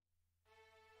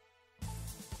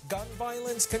Gun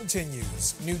violence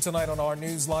continues. New tonight on our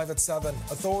News Live at 7.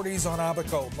 Authorities on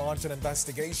Abaco launch an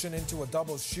investigation into a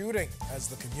double shooting as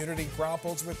the community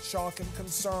grapples with shock and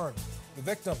concern. The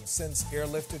victim since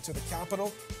airlifted to the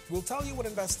capital. We'll tell you what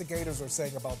investigators are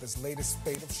saying about this latest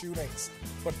spate of shootings.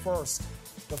 But first,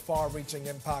 the far-reaching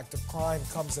impact of crime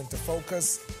comes into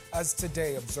focus as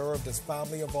today observed as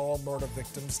Family of All Murder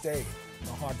Victims Day.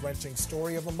 A heart-wrenching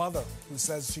story of a mother who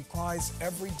says she cries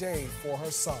every day for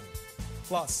her son.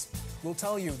 Plus, we'll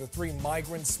tell you the 3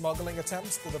 migrant smuggling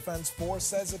attempts the Defense Force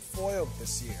says it foiled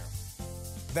this year.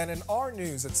 Then in our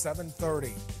news at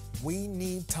 7:30, we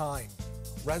need time.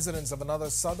 Residents of another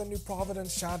southern New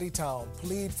Providence shantytown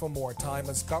plead for more time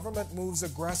as government moves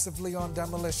aggressively on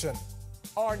demolition.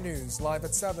 Our News Live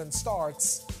at 7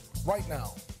 starts right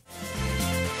now.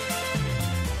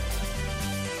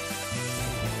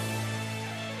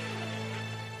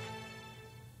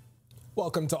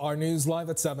 Welcome to our News Live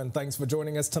at 7. Thanks for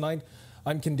joining us tonight.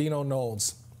 I'm Candino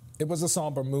Knowles. It was a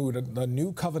somber mood at the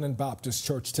New Covenant Baptist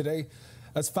Church today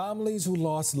as families who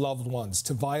lost loved ones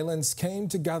to violence came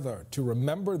together to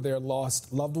remember their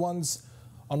lost loved ones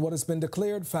on what has been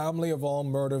declared Family of All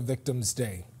Murder Victims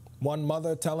Day. One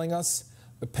mother telling us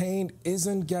the pain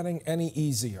isn't getting any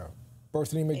easier.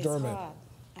 Bethany McDermott. It's hard.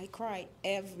 I cry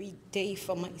every day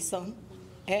for my son.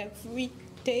 Every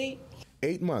day.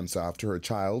 8 months after her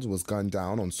child was gunned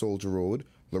down on Soldier Road,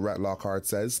 Lorette Lockhart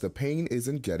says the pain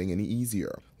isn't getting any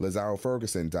easier. Lazaro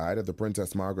Ferguson died at the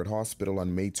Princess Margaret Hospital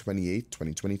on May 28,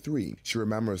 2023. She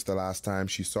remembers the last time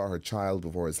she saw her child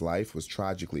before his life was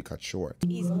tragically cut short.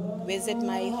 He visited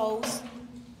my house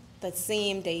the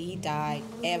same day he died.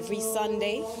 Every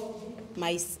Sunday,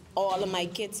 all of my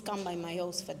kids come by my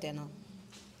house for dinner.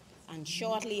 And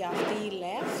shortly after he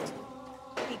left,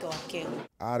 he got killed.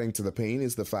 Adding to the pain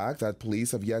is the fact that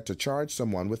police have yet to charge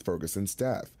someone with Ferguson's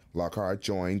death. Lockhart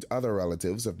joined other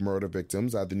relatives of murder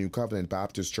victims at the New Covenant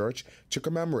Baptist Church to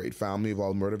commemorate Family of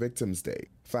All Murder Victims Day.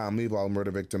 Family of All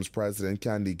Murder Victims President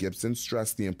Candy Gibson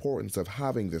stressed the importance of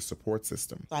having this support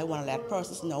system. I want to let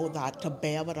persons know that to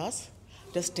bear with us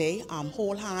this day,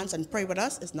 hold hands and pray with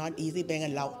us. It's not easy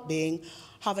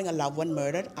having a loved one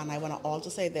murdered. And I want to also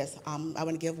say this, I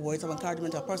want to give words of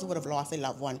encouragement to a person who would have lost a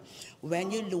loved one.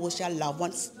 When you lose your loved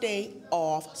one, stay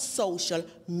off social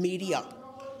media.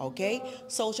 Okay?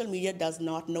 Social media does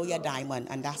not know your diamond,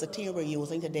 and that's the thing we're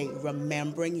using today,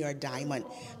 remembering your diamond.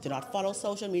 Do not follow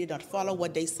social media, don't follow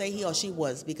what they say he or she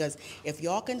was, because if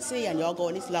y'all can see and y'all go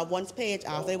on this loved one's page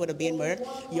after they would have been murdered,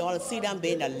 y'all see them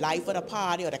being the life of the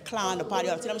party or the clown of the party,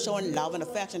 y'all see them showing love and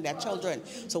affection to their children.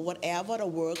 So whatever the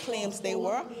world claims they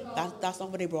were, that's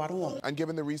not what they brought home. And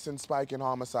given the recent spike in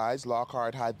homicides,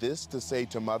 Lockhart had this to say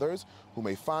to mothers who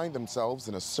may find themselves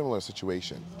in a similar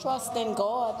situation. Trust in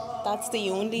God. That's the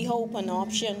only hope and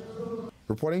option.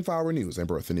 Reporting for our news, I'm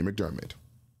Bethany McDermott.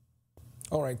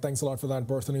 All right, thanks a lot for that,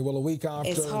 Bethany. Well, a week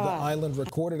after the island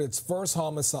recorded its first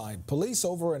homicide, police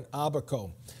over in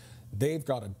Abaco, they've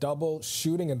got a double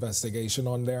shooting investigation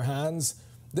on their hands.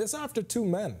 This after 2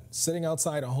 men sitting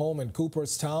outside a home in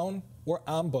Cooperstown were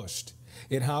ambushed.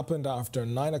 It happened after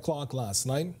 9 o'clock last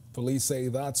night. Police say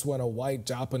that's when a white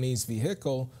Japanese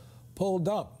vehicle pulled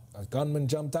up. A gunman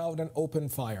jumped out and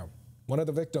opened fire. One of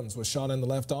the victims was shot in the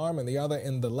left arm and the other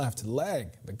in the left leg.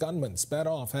 The gunman sped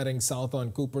off heading south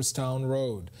on Cooperstown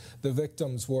Road. The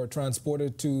victims were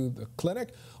transported to the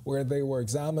clinic where they were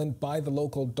examined by the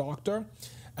local doctor,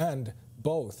 and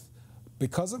both,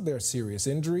 because of their serious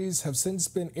injuries, have since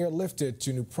been airlifted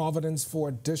to New Providence for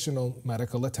additional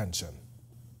medical attention.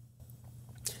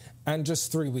 And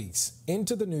just 3 weeks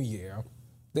into the new year,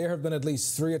 there have been at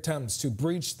least 3 attempts to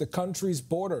breach the country's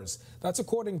borders. That's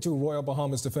according to Royal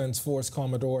Bahamas Defense Force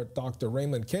Commodore Dr.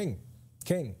 Raymond King.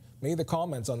 King made the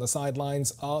comments on the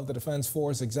sidelines of the Defense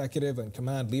Force Executive and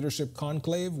Command Leadership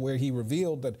Conclave, where he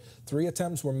revealed that 3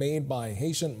 attempts were made by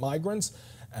Haitian migrants,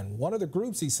 and one of the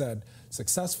groups, he said,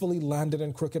 successfully landed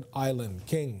in Crooked Island.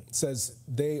 King says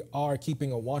they are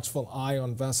keeping a watchful eye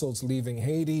on vessels leaving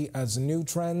Haiti as new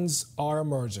trends are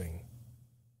emerging.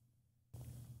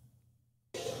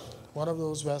 One of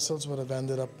those vessels would have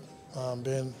ended up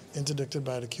being interdicted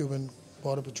by the Cuban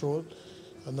Border Patrol.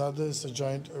 Another is a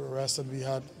joint arrest that we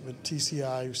had with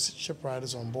TCI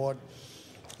shipwrights on board.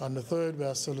 And the third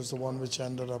vessel is the one which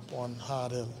ended up on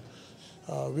Hard Hill.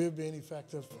 We've been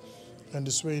effective in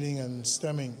dissuading and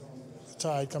stemming the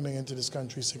tide coming into this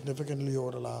country significantly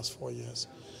over the last 4 years.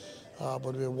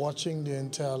 But we're watching the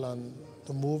intel and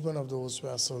the movement of those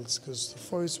vessels, because the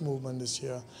first movement this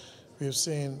year, we've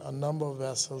seen a number of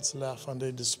vessels left and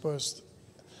they dispersed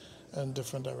in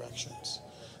different directions.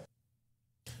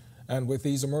 And with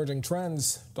these emerging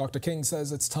trends, Dr. King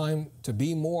says it's time to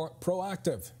be more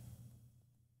proactive.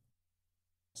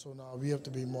 So now we have to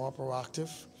be more proactive,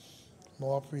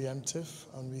 more preemptive,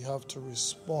 and we have to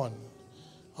respond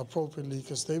appropriately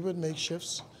because they would make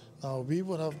shifts. Now we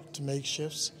would have to make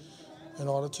shifts in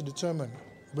order to determine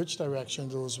which direction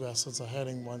those vessels are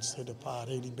heading once they depart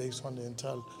Haiti based on the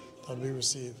intel that we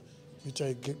receive. We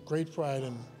take great pride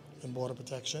in border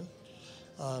protection,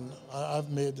 and I've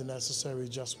made the necessary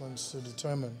adjustments to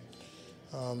determine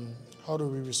how do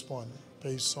we respond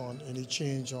based on any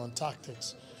change on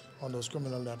tactics on those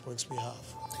criminal networks we have.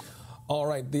 All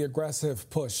right, the aggressive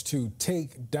push to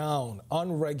take down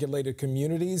unregulated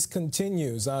communities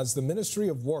continues as the Ministry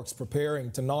of Works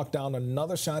preparing to knock down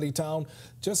another shanty town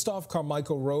just off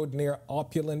Carmichael Road near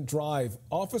Opulent Drive.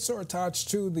 Officer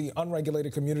attached to the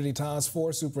Unregulated Community Task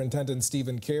Force, Superintendent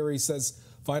Stephen Carey, says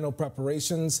final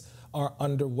preparations are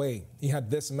underway. He had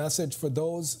this message for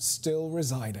those still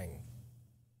residing.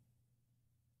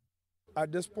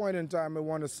 At this point in time, I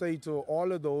want to say to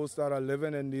all of those that are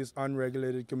living in these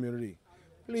unregulated communities,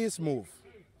 please move.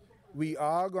 We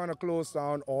are going to close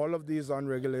down all of these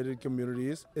unregulated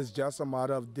communities. It's just a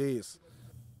matter of days.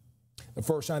 The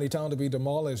first shanty town to be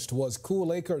demolished was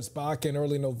Cool Acres back in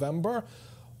early November,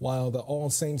 while the All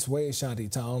Saints Way shanty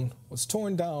town was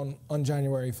torn down on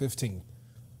January 15th.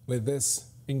 With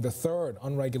this being the third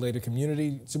unregulated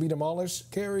community to be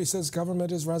demolished, Carey says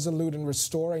government is resolute in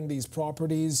restoring these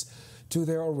properties to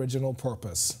their original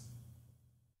purpose.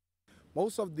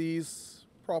 Most of these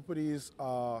properties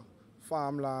are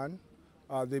farmland.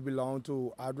 They belong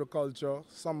to agriculture.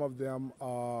 Some of them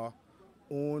are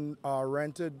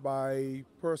rented by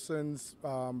persons,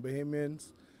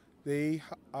 Bahamians. They're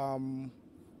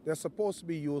supposed to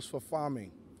be used for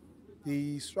farming.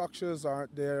 The structures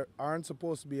aren't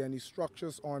supposed to be any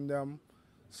structures on them.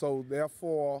 So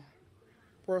therefore,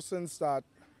 persons that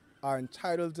are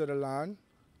entitled to the land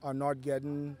are not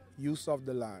getting use of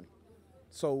the land.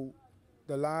 So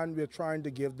the land, we're trying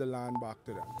to give the land back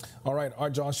to them. All right,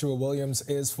 our Joshua Williams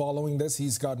is following this.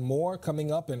 He's got more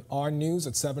coming up in our news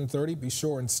at 7:30. Be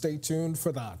sure and stay tuned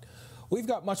for that. We've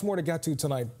got much more to get to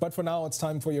tonight, but for now, it's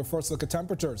time for your first look at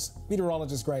temperatures.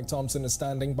 Meteorologist Greg Thompson is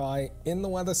standing by in the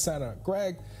Weather Center.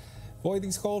 Greg, boy,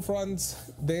 these cold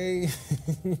fronts, they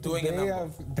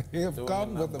have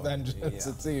come with a vengeance,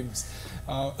 it seems.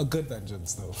 A good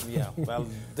vengeance, though. Yeah, well,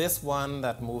 this one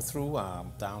that moved through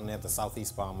down near the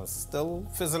southeast Bahamas still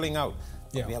fizzling out.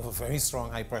 Yeah. We have a very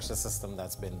strong high-pressure system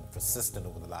that's been persistent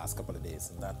over the last couple of days,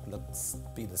 and that looks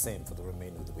to be the same for the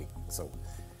remainder of the week. So,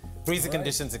 breezy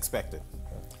conditions expected.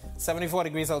 74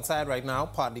 degrees outside right now,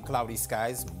 partly cloudy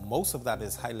skies. Most of that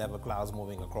is high-level clouds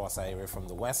moving across our area from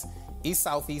the west.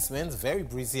 East-southeast winds, very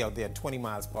breezy out there, 20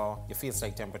 miles per hour. Your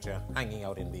feels-like temperature hanging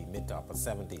out in the mid to upper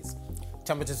 70s.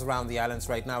 Temperatures around the islands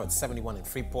right now, it's 71 in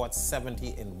Freeport,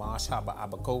 70 in Marsh Harbor,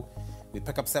 Abaco. We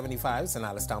pick up 75s in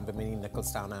Alistown, Bimini,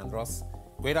 Nicholstown, Andros.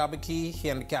 Great Harbor Key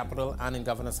here in the capital and in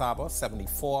Governor's Harbor,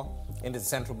 74. Into the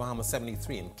Central Bahamas,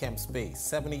 73 in Kemps Bay,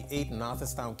 78 in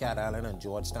Arthurstown, Cat Island, and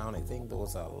Georgetown. I think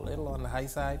those are a little on the high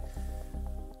side.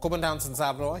 Coburn down San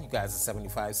Salvador, you guys are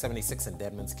 75, 76 in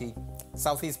Deadman's Key.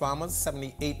 Southeast Bahamas,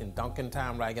 78 in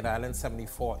Duncantown, Ragged Island,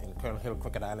 74 in Colonel Hill,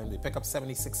 Crooked Island. We pick up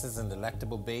 76s in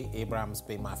Delectable Bay, Abrams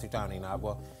Bay, Matthewtown, in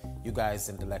Agua. You guys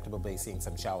in Delectable Bay seeing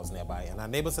some showers nearby. And our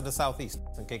neighbors to the southeast,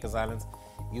 in Caicos Islands,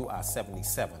 you are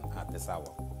 77 at this hour.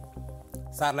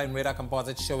 Satellite radar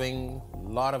composite showing a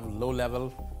lot of low-level,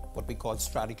 what we call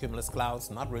stratocumulus clouds,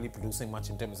 not really producing much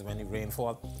in terms of any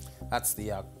rainfall. That's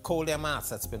the cold air mass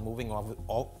that's been moving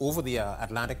over the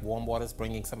Atlantic warm waters,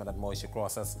 bringing some of that moisture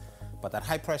across us. But that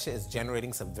high pressure is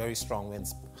generating some very strong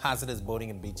winds. Hazardous boating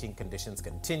and beaching conditions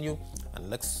continue, and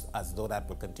looks as though that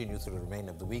will continue through the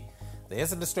remainder of the week. There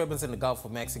is a disturbance in the Gulf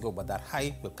of Mexico, but that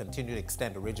high will continue to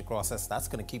extend a ridge across us. That's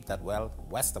going to keep that well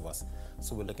west of us.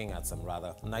 So we're looking at some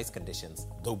rather nice conditions,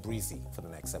 though breezy, for the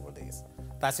next several days.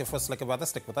 That's your first look at weather.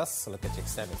 Stick with us. Look at your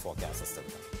extended forecast system.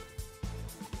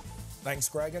 Thanks,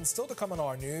 Greg. And still to come on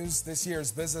our news, this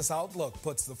year's Business Outlook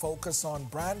puts the focus on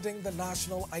branding the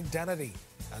national identity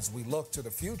as we look to the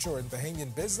future in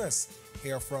Bahamian business.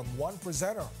 Hear from one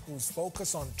presenter whose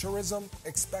focus on tourism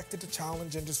expected to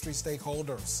challenge industry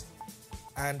stakeholders.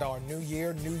 And our New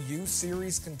Year, New You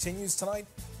series continues tonight.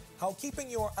 How keeping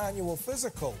your annual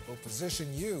physical will position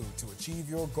you to achieve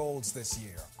your goals this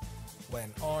year.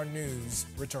 When our news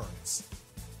returns.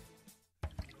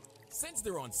 Since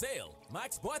they're on sale,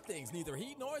 Max bought things neither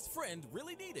he nor his friend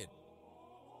really needed.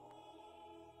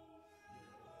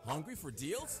 Hungry for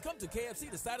deals? Come to KFC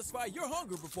to satisfy your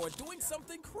hunger before doing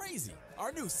something crazy.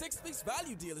 Our new 6-piece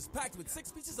value deal is packed with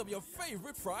 6 pieces of your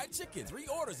favorite fried chicken, 3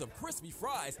 orders of crispy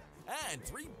fries, and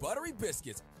 3 buttery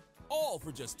biscuits. all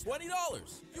for just $20.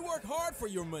 You work hard for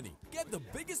your money. Get the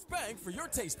biggest bang for your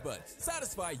taste buds.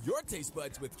 Satisfy your taste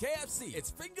buds with KFC. It's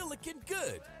finger-licking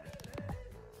good.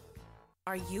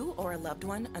 Are you or a loved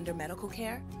one under medical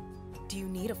care? Do you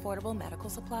need affordable medical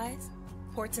supplies?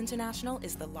 Ports International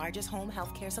is the largest home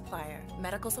healthcare supplier.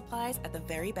 Medical supplies at the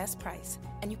very best price.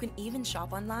 And you can even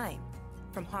shop online.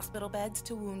 From hospital beds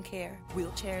to wound care,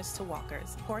 wheelchairs to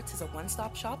walkers, Ports is a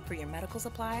one-stop shop for your medical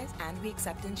supplies, and we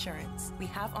accept insurance. We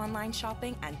have online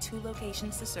shopping and 2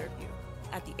 locations to serve you,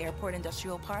 at the Airport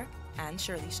Industrial Park and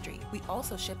Shirley Street. We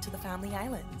also ship to the Family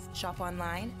Islands. Shop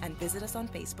online and visit us on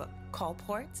Facebook. Call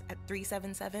Ports at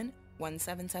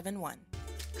 377-1771.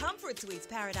 Comfort Suites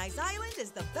Paradise Island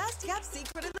is the best-kept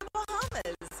secret in the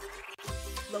Bahamas.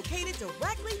 Located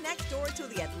directly next door to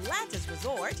the Atlantis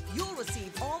Resort, you'll receive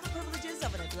all the privileges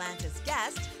of an Atlantis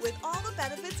guest with all the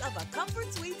benefits of a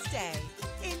Comfort Suite stay.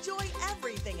 Enjoy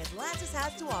everything Atlantis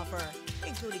has to offer,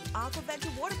 including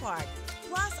Aquaventure Water Park,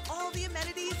 plus all the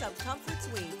amenities of Comfort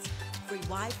Suites. Free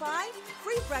Wi-Fi,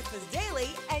 free breakfast daily,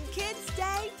 and kids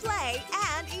stay, play,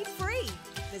 and eat free.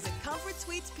 Visit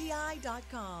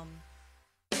ComfortSuitesPI.com.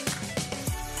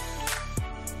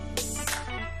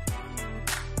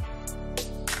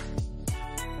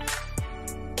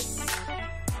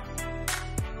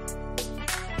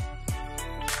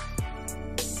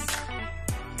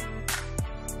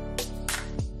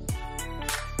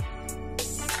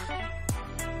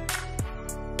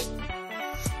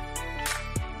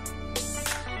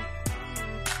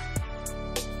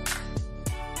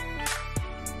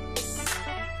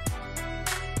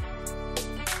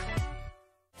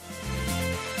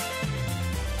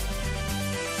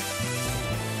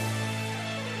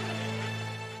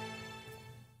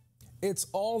 It's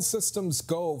all systems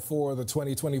go for the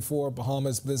 2024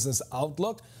 Bahamas Business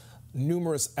Outlook.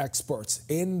 Numerous experts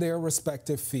in their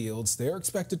respective fields. They're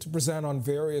expected to present on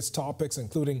various topics,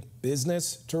 including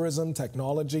business, tourism,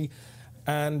 technology,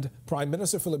 and Prime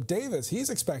Minister Philip Davis, he's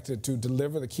expected to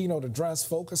deliver the keynote address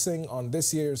focusing on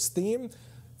this year's theme,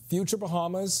 Future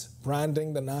Bahamas,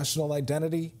 branding the national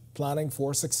identity, planning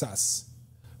for success.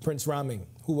 Prince Raming,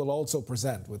 who will also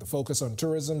present with a focus on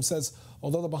tourism, says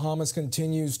although the Bahamas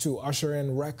continues to usher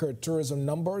in record tourism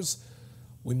numbers,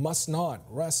 we must not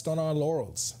rest on our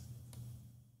laurels.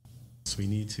 So we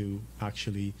need to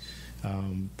actually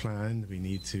plan. We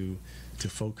need to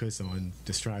focus on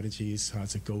the strategies, how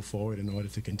to go forward in order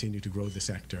to continue to grow the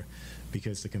sector,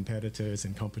 because the competitors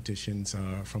and competitions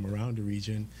are from around the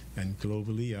region and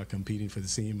globally are competing for the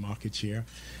same market share.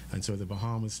 And so the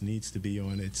Bahamas needs to be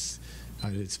on at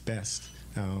its best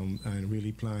and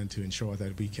really plan to ensure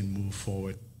that we can move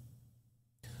forward.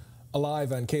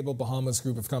 Alive and Cable Bahamas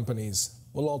group of companies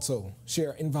will also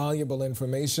share invaluable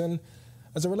information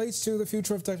as it relates to the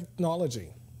future of technology.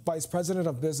 Vice President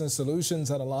of Business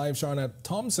Solutions at Alive, Sharnette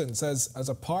Thompson, says as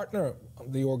a partner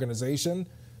of the organization,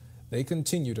 they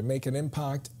continue to make an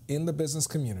impact in the business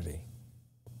community.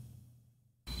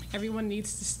 Everyone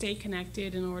needs to stay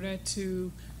connected in order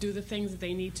to do the things that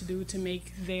they need to do to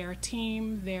make their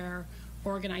team, their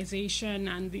organization,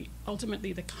 and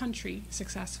ultimately the country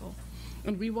successful.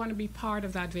 And we want to be part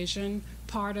of that vision,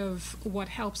 part of what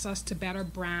helps us to better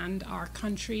brand our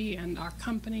country and our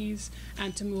companies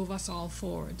and to move us all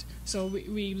forward. So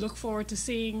we look forward to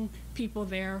seeing people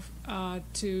there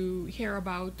to hear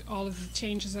about all of the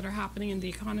changes that are happening in the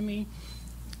economy.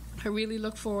 I really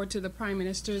look forward to the Prime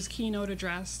Minister's keynote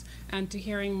address and to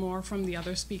hearing more from the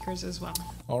other speakers as well.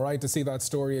 All right, to see that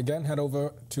story again, head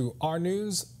over to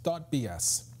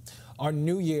ournews.bs. Our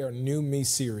New Year, New Me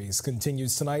series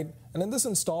continues tonight. And in this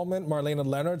installment, Marlena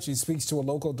Leonard, she speaks to a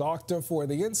local doctor for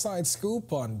the inside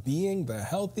scoop on being the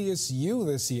healthiest you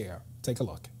this year. Take a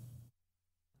look.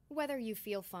 Whether you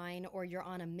feel fine or you're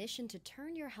on a mission to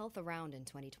turn your health around in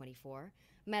 2024,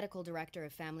 Medical Director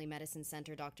of Family Medicine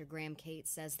Center Dr. Graham Cates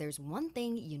says there's one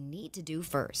thing you need to do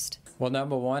first. Well,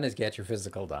 number one is get your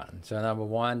physical done. So number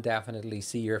one, definitely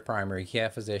see your primary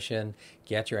care physician,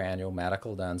 get your annual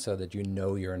medical done so that you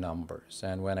know your numbers.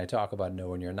 And when I talk about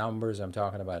knowing your numbers, I'm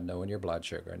talking about knowing your blood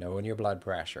sugar, knowing your blood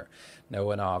pressure,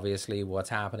 knowing obviously what's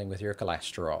happening with your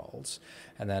cholesterols.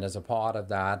 And then as a part of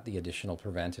that, the additional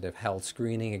preventative health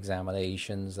screening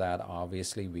examinations that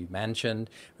obviously we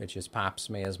mentioned, which is pap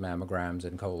smears, mammograms,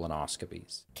 and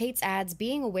colonoscopies. Cates adds,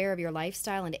 being aware of your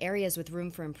lifestyle and areas with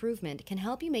room for improvement can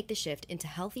help you make the shift into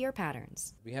healthier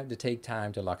patterns. We have to take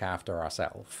time to look after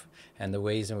ourselves. And the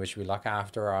ways in which we look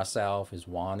after ourselves is,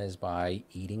 one is by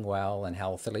eating well and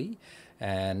healthily.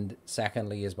 And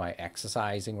secondly is by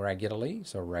exercising regularly,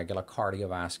 so regular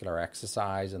cardiovascular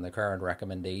exercise, and the current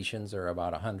recommendations are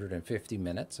about 150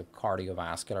 minutes of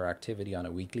cardiovascular activity on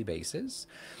a weekly basis,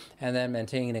 and then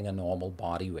maintaining a normal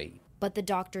body weight. But the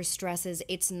doctor stresses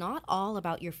it's not all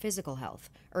about your physical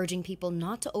health, urging people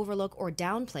not to overlook or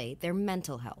downplay their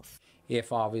mental health.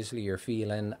 If obviously you're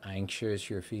feeling anxious,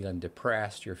 you're feeling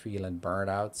depressed, you're feeling burnt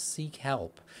out, seek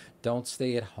help. Don't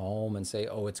stay at home and say,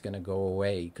 oh, it's going to go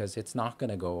away, because it's not going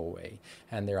to go away.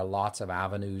 And there are lots of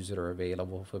avenues that are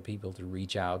available for people to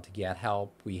reach out to get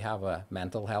help. We have a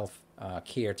mental health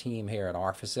care team here at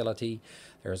our facility.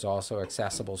 There's also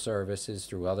accessible services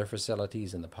through other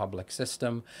facilities in the public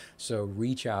system. So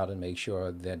reach out and make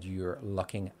sure that you're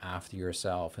looking after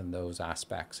yourself in those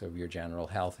aspects of your general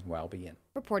health and well-being.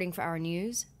 Reporting for Our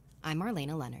News, I'm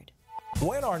Marlena Leonard.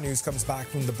 When our news comes back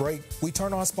from the break, we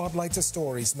turn our spotlight to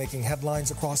stories making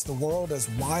headlines across the world as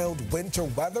wild winter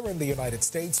weather in the United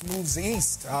States moves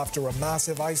east after a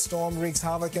massive ice storm wreaks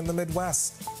havoc in the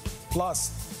Midwest.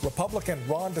 Plus, Republican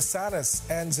Ron DeSantis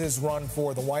ends his run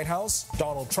for the White House.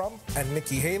 Donald Trump and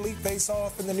Nikki Haley face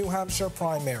off in the New Hampshire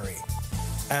primary.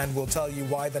 And we'll tell you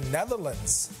why the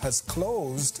Netherlands has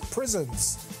closed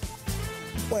prisons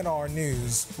when our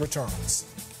news returns.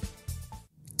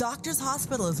 Doctors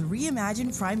Hospital's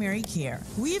reimagined primary care.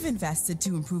 We've invested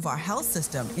to improve our health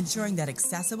system, ensuring that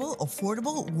accessible,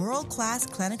 affordable, world-class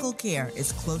clinical care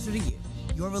is closer to you.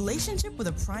 Your relationship with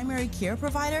a primary care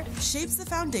provider shapes the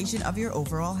foundation of your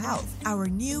overall health. Our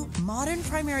new, modern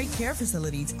primary care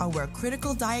facilities are where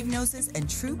critical diagnosis and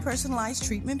true personalized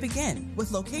treatment begin.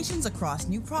 With locations across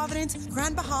New Providence,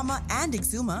 Grand Bahama, and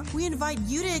Exuma, we invite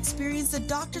you to experience the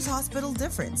Doctors Hospital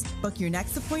difference. Book your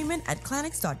next appointment at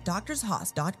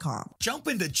clinics.doctorshos.com. Jump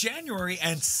into January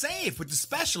and save with the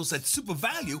specials at Super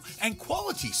Value and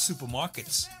Quality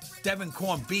Supermarkets. Devon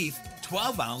corned beef,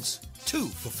 12 ounce, 2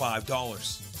 for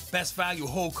 $5. Best value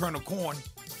whole kernel corn,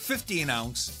 50 an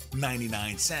ounce,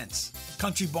 99 cents.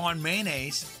 Country Barn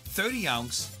mayonnaise, 30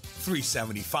 ounce,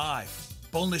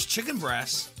 $3.75. Boneless chicken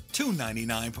breasts,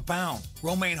 $2.99 per pound.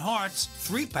 Romaine hearts,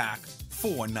 3-pack,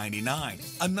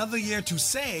 $4.99. Another year to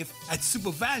save at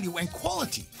Super Value and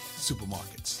Quality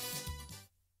Supermarkets.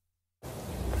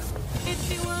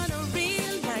 If you want a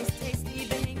real nice, tasty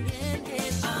bangin'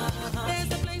 dish,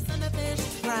 there's a place on the fish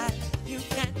fry. You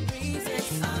can't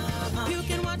resist. You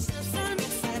can watch the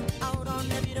sunset out on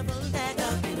the beautiful deck.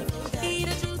 Eat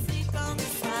a juicy conch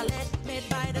salad made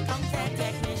by the contact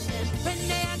technician. When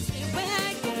they ask me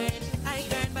where I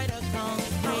gurn by the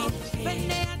concrete. When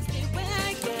they ask me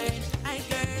where I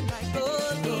gurn by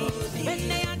Goldie. When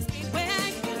they ask me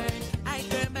where I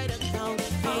gurn by the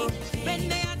concrete. When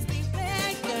they ask me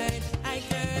where I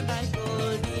gurn by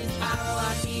Goldie's.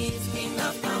 Arawaki's king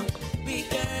of conch. We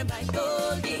gurn by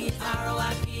Goldie's.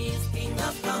 Arawaki's king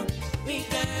of conch. We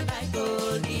gurn by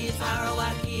Goldie's.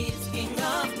 Arawaki's king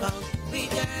of conch. We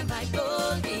gurn by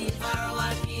Goldie's.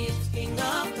 Arawaki's king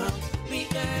of conch. We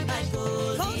gurn by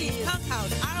Goldie's. Goldie's Conch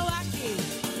House, Arawaki.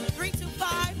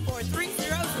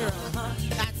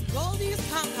 325-4300. That's Goldie's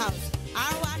Conch House,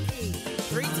 Arawaki.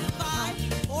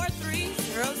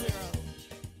 325-4300.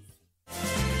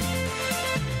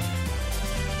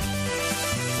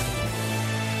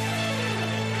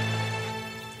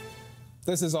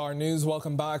 This is Our News.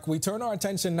 Welcome back. We turn our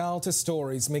attention now to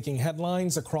stories making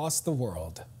headlines across the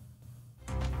world.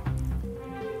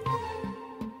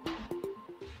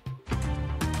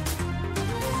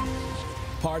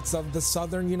 Parts of the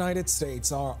southern United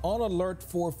States are on alert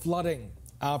for flooding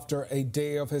after a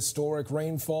day of historic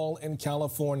rainfall in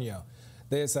California.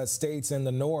 This as states in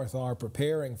the north are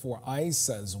preparing for ice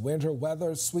as winter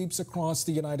weather sweeps across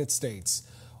the United States.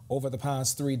 Over the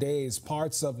past 3 days,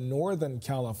 parts of Northern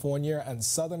California and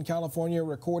Southern California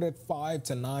recorded 5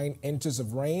 to 9 inches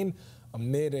of rain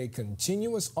amid a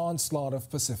continuous onslaught of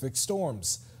Pacific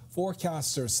storms.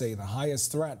 Forecasters say the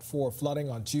highest threat for flooding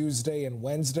on Tuesday and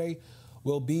Wednesday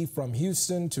will be from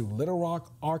Houston to Little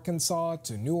Rock, Arkansas,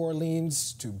 to New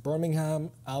Orleans, to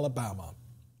Birmingham, Alabama.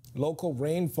 Local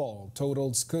rainfall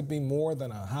totals could be more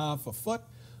than a half a foot,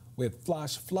 with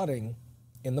flash flooding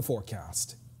in the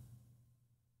forecast.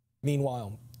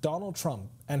 Meanwhile, Donald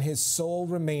Trump and his sole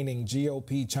remaining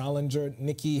GOP challenger,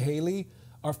 Nikki Haley,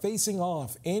 are facing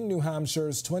off in New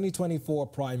Hampshire's 2024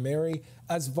 primary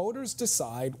as voters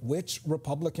decide which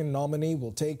Republican nominee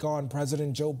will take on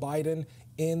President Joe Biden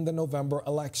in the November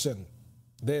election.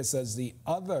 This as the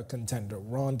other contender,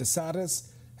 Ron DeSantis,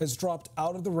 has dropped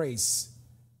out of the race.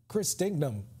 Chris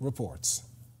Dignam reports.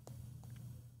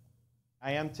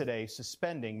 I am today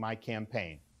suspending my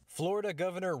campaign. Florida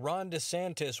Governor Ron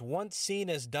DeSantis, once seen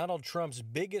as Donald Trump's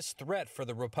biggest threat for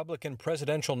the Republican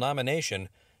presidential nomination,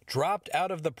 dropped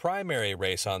out of the primary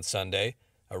race on Sunday,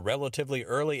 a relatively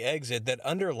early exit that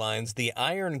underlines the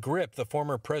iron grip the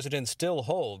former president still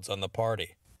holds on the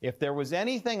party. If there was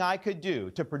anything I could do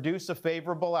to produce a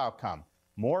favorable outcome,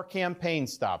 more campaign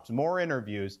stops, more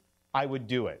interviews, I would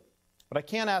do it. But I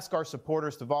can't ask our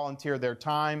supporters to volunteer their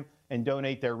time and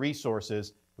donate their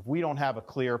resources if we don't have a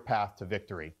clear path to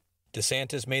victory.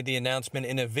 DeSantis made the announcement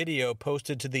in a video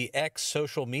posted to the X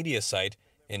social media site,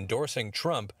 endorsing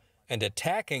Trump and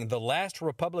attacking the last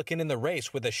Republican in the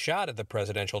race with a shot at the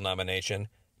presidential nomination,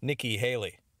 Nikki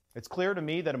Haley. It's clear to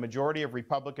me that a majority of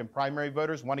Republican primary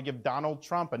voters want to give Donald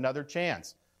Trump another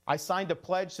chance. I signed a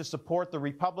pledge to support the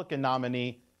Republican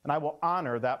nominee, and I will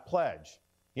honor that pledge.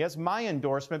 He has my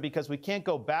endorsement because we can't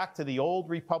go back to the old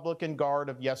Republican guard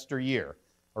of yesteryear,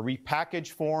 a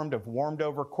repackaged form of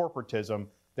warmed-over corporatism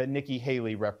that Nikki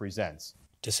Haley represents.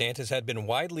 DeSantis had been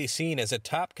widely seen as a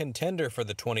top contender for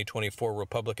the 2024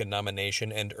 Republican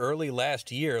nomination and early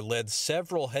last year led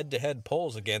several head-to-head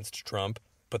polls against Trump,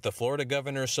 but the Florida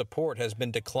governor's support has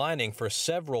been declining for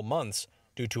several months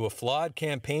due to a flawed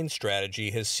campaign strategy,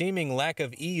 his seeming lack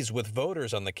of ease with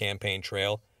voters on the campaign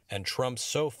trail, and Trump's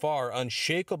so far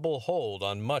unshakable hold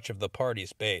on much of the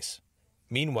party's base.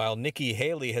 Meanwhile, Nikki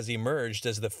Haley has emerged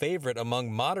as the favorite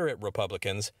among moderate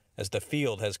Republicans as the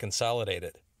field has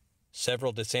consolidated.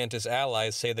 Several DeSantis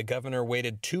allies say the governor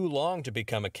waited too long to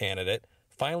become a candidate,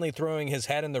 finally throwing his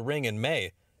hat in the ring in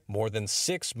May, more than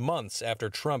 6 months after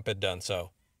Trump had done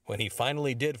so. When he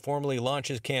finally did formally launch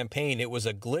his campaign, it was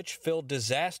a glitch-filled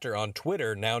disaster on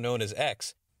Twitter, now known as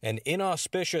X, an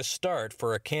inauspicious start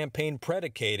for a campaign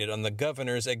predicated on the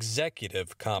governor's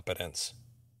executive competence.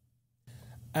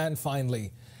 And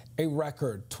finally, a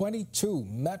record 22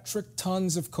 metric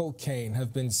tons of cocaine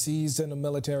have been seized in a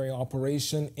military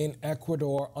operation in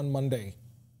Ecuador on Monday.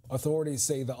 Authorities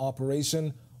say the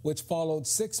operation, which followed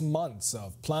 6 months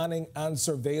of planning and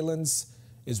surveillance,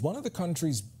 is one of the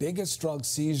country's biggest drug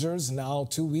seizures, now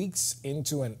 2 weeks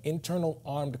into an internal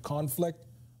armed conflict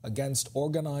against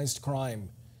organized crime.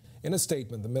 In a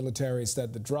statement, the military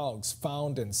said the drugs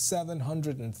found in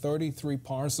 733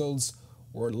 parcels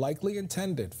were likely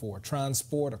intended for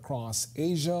transport across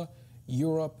Asia,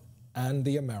 Europe, and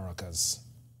the Americas.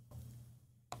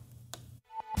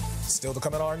 Still to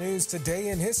come in our news, today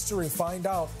in history, find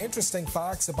out interesting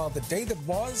facts about the day that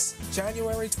was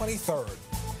January 23rd.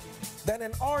 Then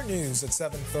in our news at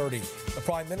 7:30, the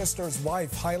Prime Minister's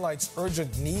wife highlights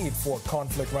urgent need for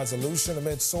conflict resolution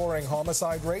amid soaring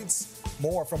homicide rates.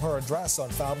 More from her address on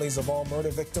Families of All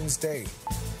Murder Victims Day.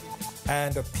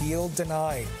 And appeal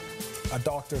denied. A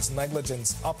doctor's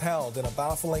negligence upheld in a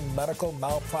baffling medical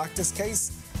malpractice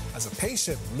case as a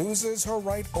patient loses her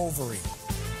right ovary.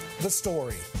 The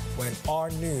story when our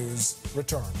news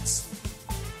returns.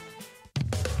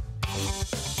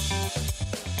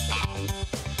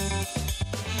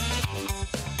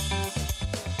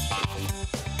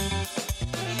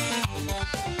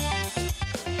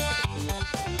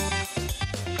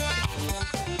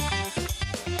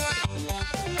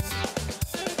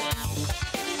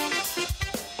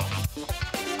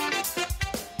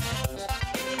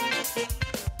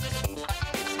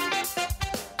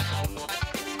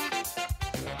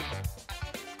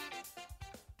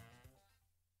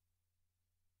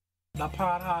 That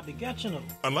part hard to get, you know.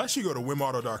 Unless you go to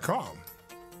wimauto.com.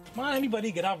 Man,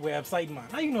 anybody get our website, man.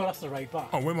 How you know that's the right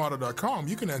part? On wimauto.com,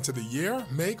 you can enter the year,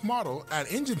 make, model, and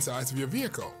engine size of your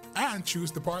vehicle and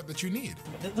choose the part that you need.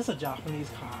 This is a Japanese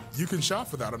car. You can shop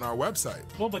for that on our website.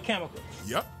 What about chemicals?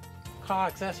 Yep. Car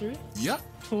accessory? Yep.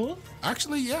 Tools?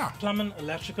 Actually, yeah. Plumbing,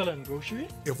 electrical, and grocery?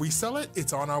 If we sell it,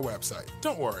 it's on our website.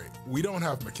 Don't worry, we don't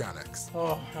have mechanics.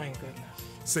 Oh, thank goodness.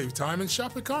 Save time and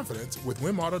shop with confidence with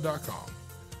wimauto.com.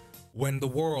 When the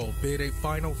world bid a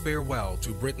final farewell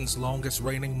to Britain's longest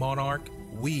reigning monarch,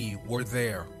 we were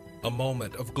there. A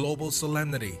moment of global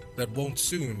solemnity that won't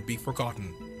soon be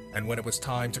forgotten. And when it was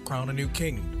time to crown a new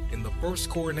king, in the first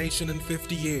coronation in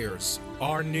 50 years,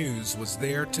 our news was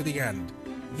there to the end.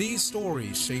 These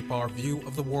stories shape our view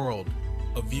of the world,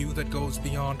 a view that goes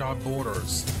beyond our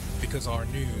borders, because our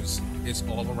news is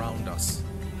all around us.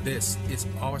 This is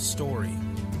our story.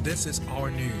 This is our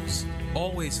news.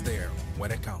 Always there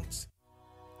when it counts.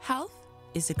 Health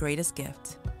is the greatest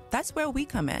gift. That's where we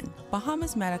come in.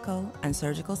 Bahamas Medical and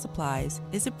Surgical Supplies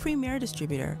is a premier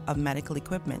distributor of medical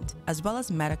equipment, as well as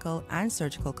medical and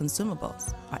surgical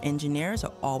consumables. Our engineers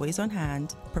are always on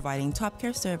hand, providing top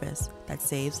care service that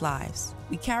saves lives.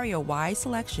 We carry a wide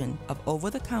selection of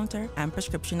over-the-counter and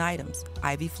prescription items,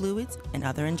 IV fluids, and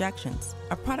other injections.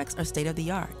 Our products are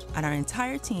state-of-the-art, and our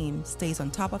entire team stays on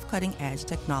top of cutting-edge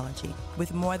technology.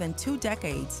 With more than 2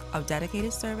 decades of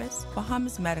dedicated service,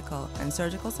 Bahamas Medical and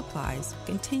Surgical Supplies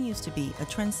continues to be a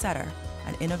trendsetter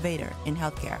and innovator in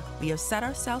healthcare. We have set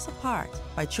ourselves apart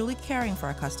by truly caring for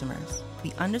our customers.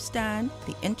 We understand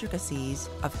the intricacies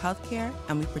of healthcare,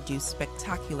 and we produce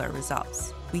spectacular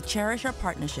results. We cherish our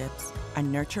partnerships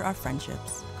and nurture our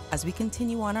friendships as we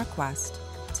continue on our quest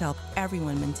to help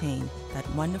everyone maintain that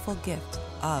wonderful gift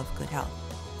of good health.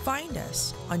 Find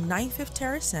us on 95th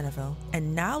Terrace, Centerville,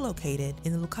 and now located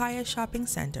in the Lucaya Shopping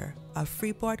Center of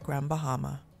Freeport, Grand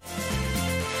Bahama.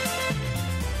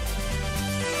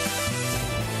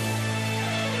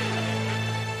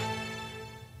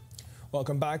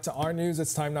 Welcome back to our news.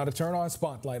 It's time now to turn our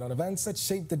spotlight on events that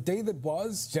shaped the day that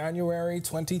was January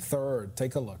 23rd.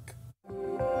 Take a look.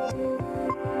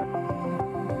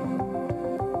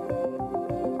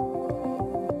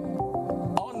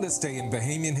 On this day in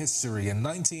Bahamian history, in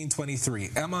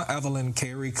 1923, Emma Evelyn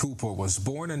Carey Cooper was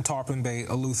born in Tarpon Bay,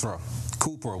 Eleuthera.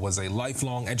 Cooper was a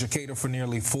lifelong educator for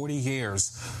nearly 40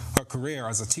 years. Her career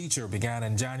as a teacher began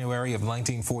in January of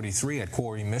 1943 at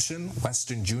Quarry Mission,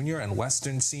 Western Junior, and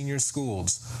Western Senior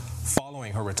Schools.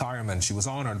 Following her retirement, she was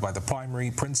honored by the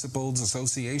Primary Principals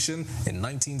Association in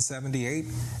 1978,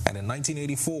 and in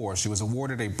 1984, she was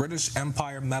awarded a British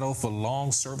Empire Medal for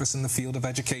long service in the field of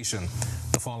education.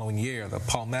 The following year, the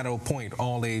Palmetto Point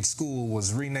All-Age School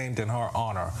was renamed in her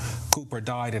honor. Cooper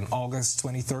died in August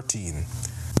 2013.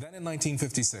 Then in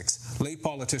 1956, late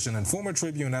politician and former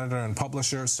Tribune editor and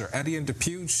publisher Sir Etienne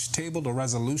Depuch tabled a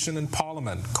resolution in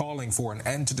Parliament calling for an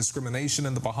end to discrimination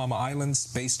in the Bahama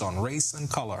Islands based on race and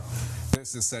color.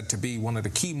 This is said to be one of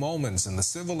the key moments in the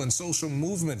civil and social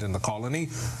movement in the colony.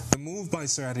 The move by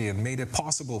Sir Etienne made it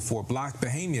possible for black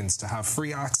Bahamians to have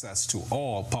free access to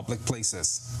all public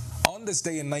places. On this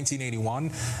day in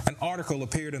 1981, an article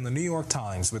appeared in the New York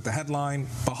Times with the headline,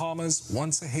 "Bahamas,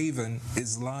 once a haven,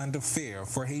 is land of fear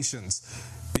for Haitians."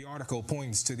 The article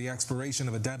points to the expiration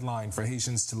of a deadline for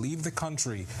Haitians to leave the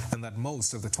country, and that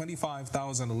most of the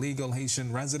 25,000 illegal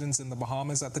Haitian residents in the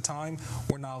Bahamas at the time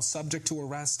were now subject to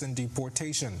arrest and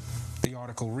deportation. The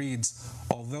article reads,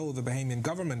 "Although the Bahamian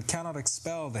government cannot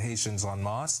expel the Haitians en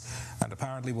masse, and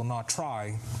apparently will not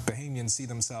try, Bahamians see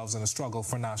themselves in a struggle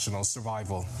for national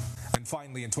survival." And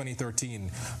finally, in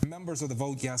 2013, members of the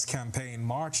Vote Yes campaign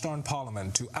marched on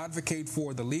Parliament to advocate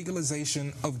for the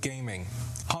legalization of gaming.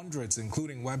 Hundreds,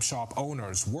 including web shop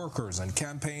owners, workers, and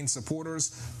campaign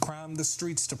supporters, crammed the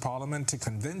streets to Parliament to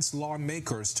convince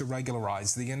lawmakers to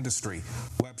regularize the industry.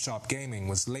 Web shop gaming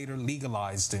was later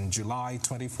legalized in July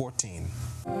 2014.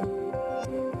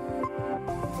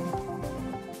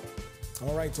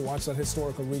 All right, to watch that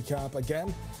historical recap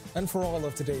again, and for all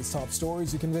of today's top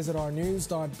stories, you can visit our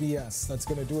news.bs. That's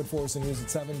going to do it for us in News at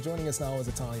 7. Joining us now is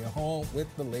Atalia Hall with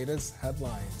the latest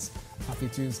headlines. Happy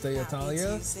Tuesday,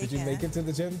 Atalia. Tuesday, did you make it to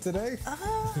the gym today?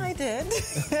 I did.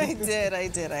 I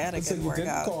did. I had a good workout. You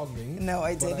didn't call me. No,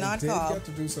 I did not call. I did get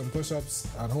to do some push-ups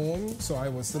at home, so I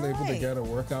was still able to get a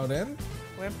workout in.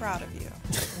 We're proud of you.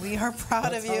 We are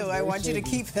proud of you. I want you to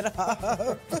keep it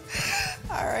up.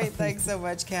 All right, thanks so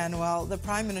much, Ken. Well, the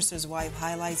Prime Minister's wife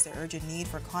highlights the urgent need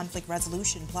for conflict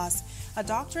resolution, plus a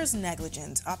doctor's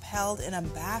negligence upheld in a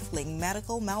baffling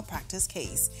medical malpractice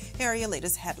case. Here are your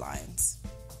latest headlines.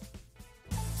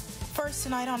 First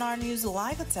tonight on our news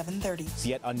live at 7:30.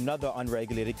 Yet another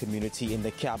unregulated community in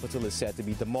the capital is said to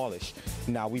be demolished.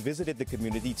 Now, we visited the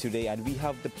community today and we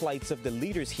have the plights of the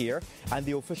leaders here and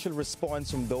the official response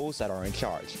from those that are in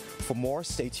charge. For more,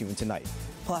 stay tuned tonight.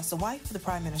 Plus, the wife of the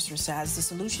Prime Minister says the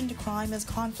solution to crime is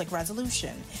conflict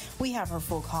resolution. We have her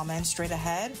full comments straight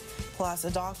ahead. Plus,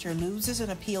 a doctor loses an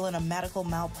appeal in a medical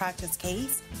malpractice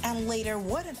case. And later,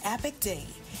 what an epic day.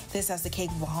 This as the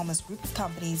Cape Bahamas group of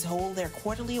companies hold their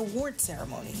quarterly award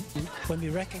ceremony. When we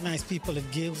recognize people, it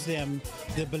gives them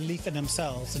the belief in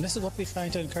themselves. And this is what we're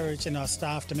trying to encourage in our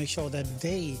staff, to make sure that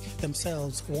they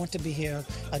themselves want to be here,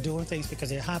 are doing things because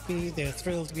they're happy, they're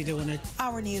thrilled to be doing it.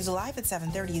 Our news live at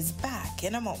 7:30 is back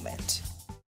in a moment.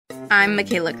 I'm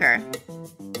Michaela Kerr.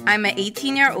 I'm an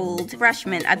 18-year-old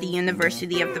freshman at the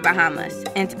University of the Bahamas,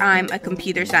 and I'm a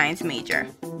computer science major.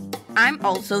 I'm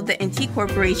also the NT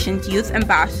Corporation's Youth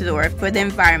Ambassador for the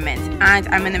Environment, and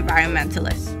I'm an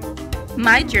environmentalist.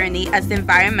 My journey as an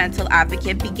environmental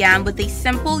advocate began with a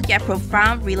simple yet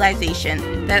profound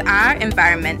realization that our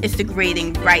environment is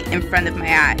degrading right in front of my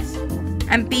eyes.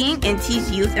 And being NT's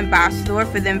Youth Ambassador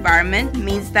for the Environment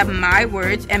means that my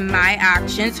words and my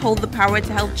actions hold the power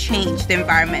to help change the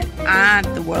environment and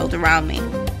the world around me.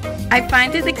 I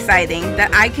find it exciting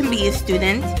that I can be a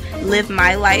student, live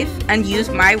my life, and use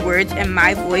my words and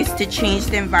my voice to change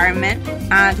the environment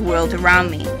and the world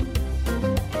around me.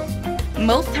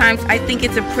 Most times I think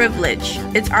it's a privilege.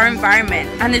 It's our environment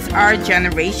and it's our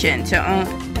generation to own.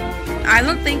 I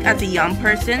don't think as a young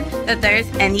person that there's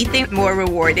anything more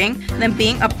rewarding than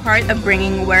being a part of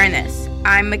bringing awareness.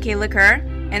 I'm Michaela Kerr,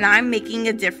 and I'm making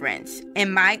a difference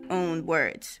in my own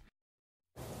words.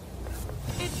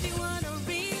 If you want a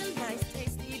real nice,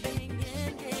 tasty banging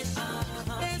dish, there's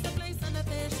a place on the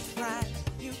fish fry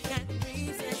you can't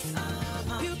resist.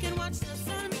 You can watch the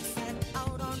sunset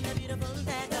out on the beautiful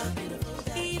deck.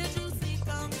 Eat a juicy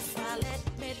conch salad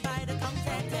made by the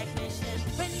contact technician.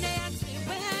 When they ask me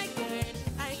where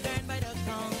I learn by the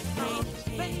conch.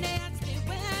 When they ask me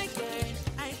where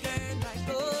I learn by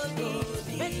Goldie.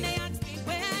 When they ask me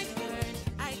where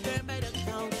I learn by the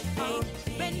conch.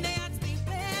 When they ask me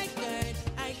where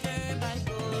I learn by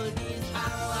Goldie's.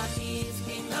 Arawaki is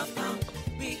king of conch.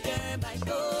 We learn by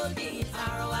Goldie's.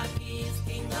 Arawaki is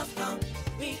king of conch.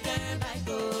 We learn by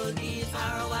Goldie's.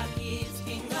 Arawaki is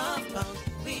king of conch.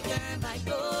 We learn by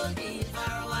Goldie's.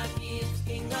 Arawaki is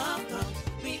king of conch.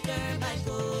 We learn by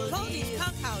Goldie's. Goldie's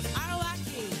Conch House,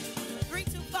 Arawaki.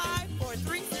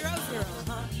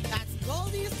 325-4300. That's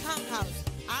Goldie's Conch House,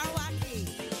 Arawaki.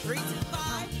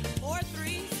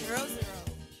 325-4300.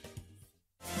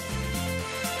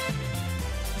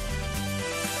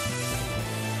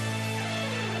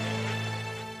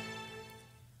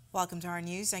 Welcome to our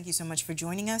news. Thank you so much for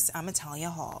joining us. I'm Natalia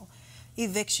Hall.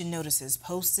 Eviction notices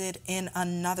posted in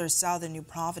another southern New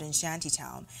Providence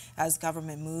shantytown as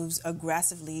government moves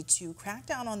aggressively to crack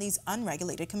down on these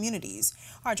unregulated communities.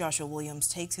 Our Joshua Williams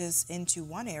takes us into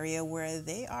one area where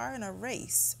they are in a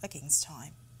race against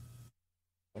time.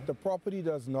 The property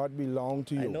does not belong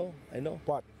to you. I know.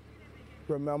 But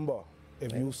remember,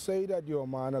 if you say that you're a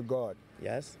man of God,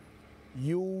 yes,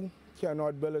 you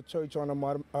cannot build a church on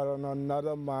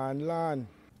another man's land.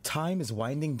 Time is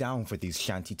winding down for these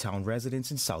shantytown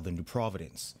residents in southern New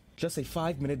Providence. Just a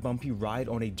 5-minute bumpy ride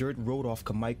on a dirt road off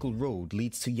Carmichael Road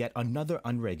leads to yet another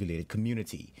unregulated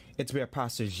community. It's where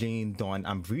Pastor Jane Don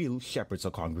Amvril shepherds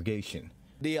a congregation.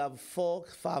 They have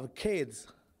 4-5 kids.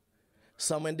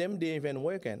 Some of them, they ain't even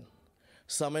working.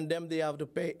 Some of them, they have to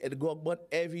pay, it go about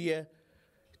every year,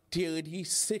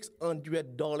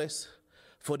 $3,600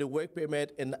 for the work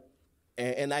permit and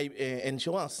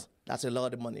insurance. That's a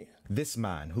lot of money. This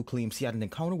man, who claims he had an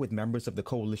encounter with members of the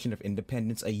Coalition of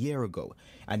Independence a year ago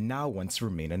and now wants to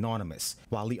remain anonymous.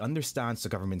 While he understands the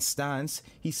government's stance,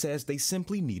 he says they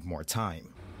simply need more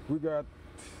time. We got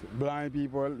blind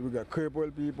people, we got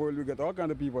crippled people, we got all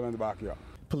kinds of people in the backyard.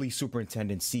 Police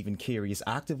Superintendent Stephen Carey is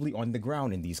actively on the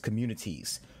ground in these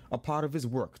communities, a part of his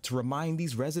work to remind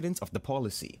these residents of the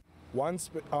policy. Once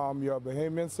you're a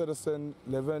Bahamian citizen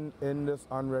living in this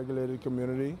unregulated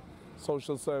community,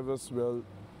 social service will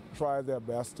try their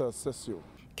best to assist you.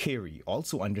 Carey,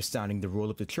 also understanding the role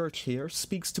of the church here,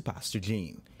 speaks to Pastor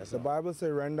Jean. The Bible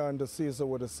says, "Render unto Caesar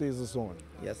what is Caesar's own."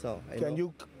 Yes, sir. Can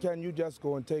you just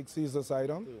go and take Caesar's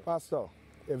item, Pastor?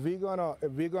 If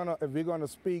we're gonna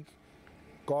speak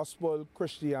gospel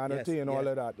Christianity and all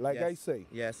of that, like I say,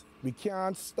 we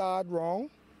can't start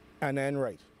wrong and end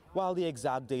right. While the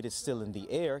exact date is still in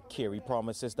the air, Carey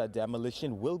promises that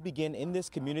demolition will begin in this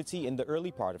community in the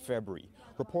early part of February.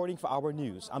 Reporting for Our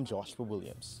News, I'm Joshua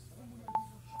Williams.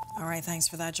 All right, thanks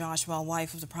for that, Josh. Well,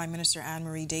 wife of the Prime Minister,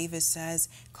 Anne-Marie Davis, says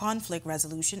conflict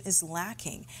resolution is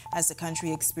lacking as the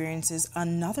country experiences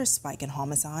another spike in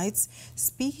homicides.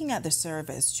 Speaking at the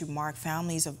service to mark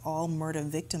Families of All Murder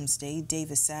Victims Day,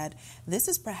 Davis said this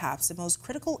is perhaps the most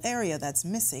critical area that's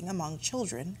missing among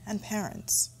children and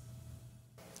parents.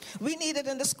 We need it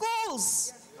in the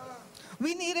schools.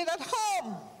 We need it at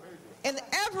home, in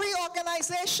every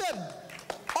organization.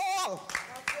 All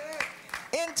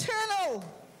internal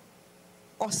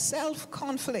or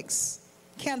self-conflicts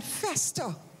can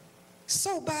fester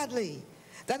so badly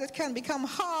that it can become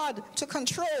hard to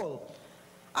control.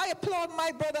 I applaud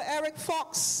my brother Eric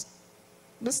Fox,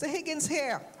 Mr. Higgins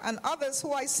here, and others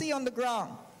who I see on the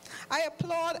ground. I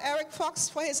applaud Eric Fox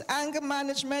for his anger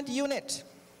management unit.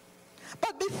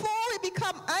 But before we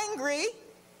become angry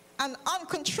and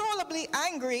uncontrollably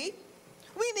angry,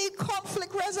 we need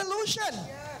conflict resolution.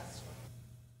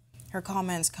 Her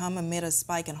comments come amid a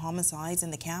spike in homicides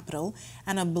in the capital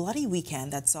and a bloody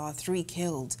weekend that saw 3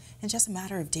 killed in just a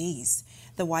matter of days.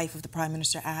 The wife of the Prime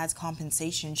Minister adds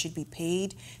compensation should be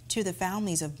paid to the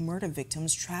families of murder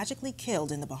victims tragically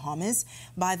killed in the Bahamas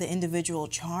by the individual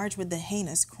charged with the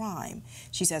heinous crime.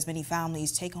 She says many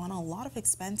families take on a lot of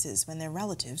expenses when their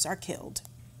relatives are killed.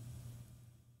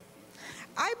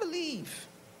 I believe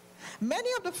many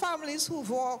of the families who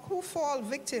fall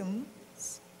victims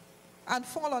and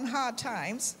fall on hard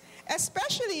times,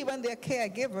 especially when their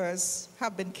caregivers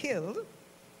have been killed,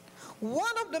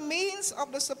 one of the means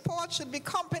of the support should be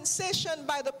compensation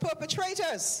by the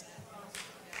perpetrators.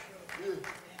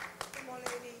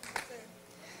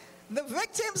 The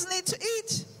victims need to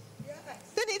eat.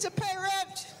 They need to pay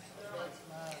rent.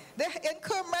 They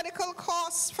incur medical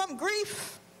costs from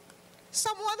grief.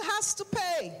 Someone has to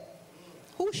pay.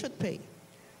 Who should pay?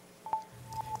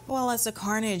 Well, as the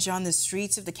carnage on the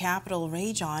streets of the capital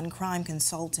rage on, crime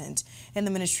consultant in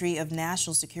the Ministry of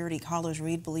National Security, Carlos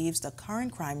Reed, believes the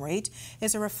current crime rate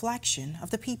is a reflection of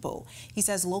the people. He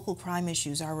says local crime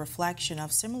issues are a reflection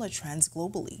of similar trends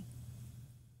globally.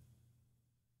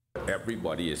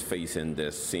 Everybody is facing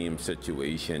this same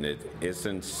situation. It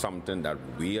isn't something that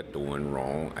we are doing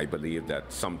wrong. I believe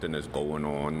that something is going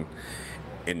on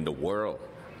in the world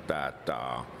that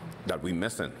we're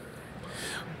missing.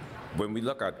 When we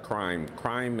look at crime,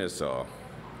 crime is a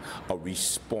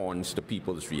response to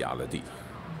people's reality.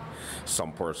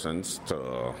 Some persons,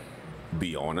 to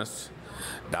be honest,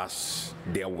 that's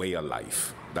their way of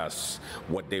life. That's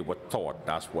what they were taught.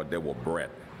 That's what they were bred.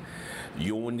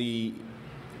 You only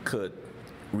could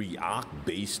react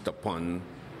based upon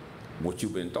what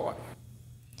you've been taught.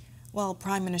 Well,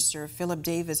 Prime Minister Philip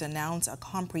Davis announced a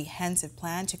comprehensive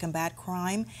plan to combat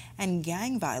crime and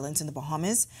gang violence in the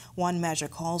Bahamas. One measure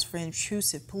calls for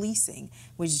intrusive policing,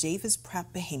 which Davis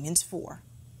prepped Bahamians for.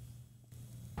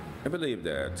 I believe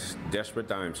that desperate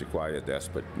times require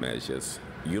desperate measures.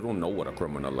 You don't know what a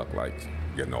criminal looks like.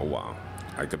 You know,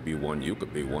 I could be one, you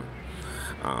could be one.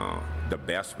 The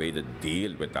best way to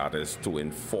deal with that is to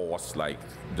enforce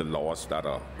the laws that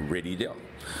are already there.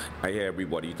 I hear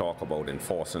everybody talk about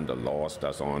enforcing the laws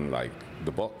that's on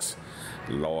the books.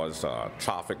 Laws,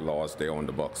 traffic laws, they're on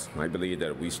the books. I believe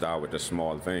that if we start with the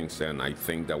small things, then I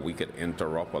think that we could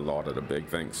interrupt a lot of the big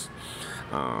things.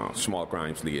 Small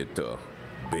crimes lead to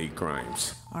big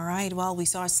crimes. All right, well, we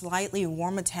saw slightly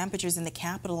warmer temperatures in the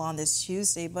capital on this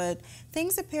Tuesday, but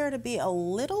things appear to be a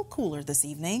little cooler this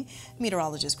evening.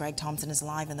 Meteorologist Greg Thompson is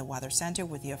live in the Weather Center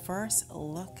with your first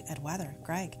look at weather.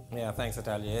 Greg. Yeah, thanks,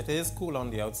 Natalia. It is cool on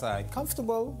the outside,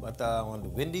 comfortable, but on the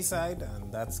windy side,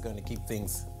 and that's going to keep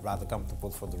things rather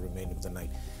comfortable for the remainder of the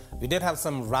night. We did have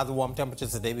some rather warm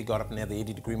temperatures today. We got up near the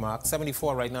 80-degree mark.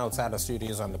 74 right now outside our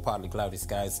studios on the partly cloudy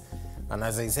skies. And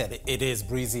as I said, it is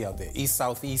breezy out there.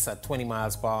 East-southeast at 20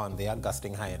 miles per hour, and they are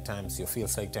gusting high at times. Your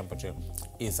field-side temperature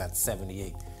is at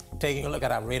 78. Taking a look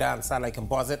at our radar and satellite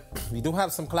composite, we do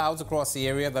have some clouds across the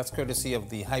area. That's courtesy of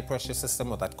the high-pressure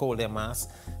system or that cold air mass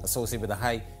associated with the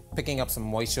high, picking up some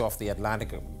moisture off the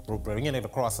Atlantic, bringing it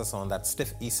across us on that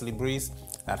stiff easterly breeze.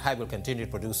 That high will continue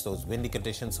to produce those windy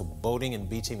conditions, so boating and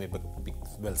beaching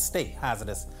will stay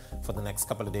hazardous for the next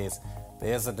couple of days.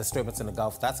 There's a disturbance in the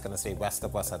Gulf that's going to stay west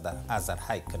of us as that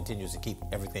high continues to keep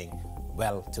everything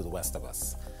well to the west of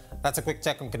us. That's a quick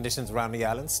check on conditions around the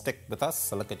island. Stick with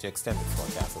us. A look at your extended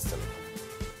forecast is still in.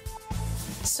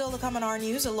 Still to come in our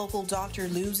news, a local doctor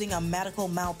losing a medical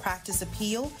malpractice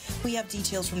appeal. We have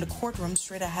details from the courtroom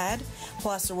straight ahead.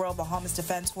 Plus, the Royal Bahamas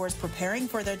Defense Force preparing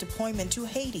for their deployment to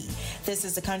Haiti. This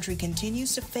as the country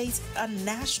continues to face a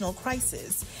national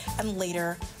crisis. And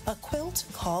later, a quilt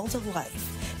called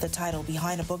life. The title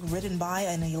behind a book written by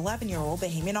an 11-year-old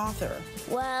Bahamian author.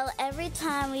 Well, every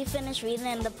time we finish reading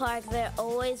in the park, they're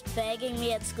always begging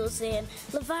me at school saying,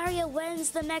 Lavaria, when's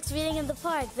the next reading in the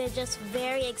park? They're just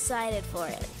very excited for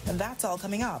it. And that's all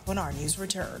coming up when our news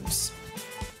returns.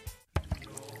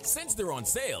 Since they're on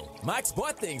sale, Max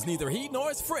bought things neither he nor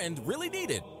his friend really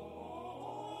needed.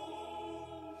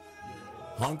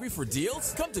 Hungry for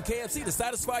deals? Come to KFC to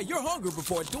satisfy your hunger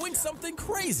before doing something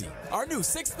crazy. Our new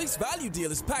 6-piece value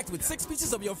deal is packed with 6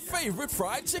 pieces of your favorite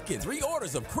fried chicken, 3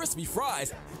 orders of crispy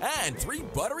fries, and 3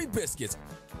 buttery biscuits.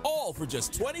 All for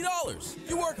just $20.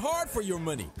 You work hard for your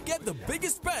money. Get the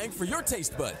biggest bang for your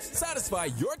taste buds. Satisfy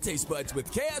your taste buds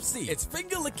with KFC. It's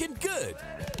finger-licking good.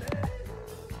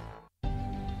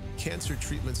 Cancer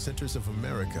Treatment Centers of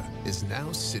America is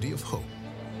now City of Hope,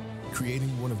 creating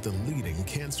one of the leading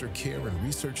cancer care and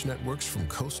research networks from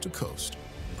coast to coast,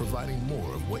 providing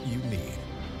more of what you need.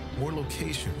 More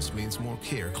locations means more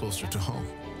care closer to home.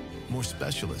 More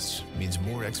specialists means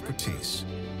more expertise.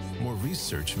 More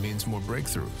research means more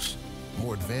breakthroughs.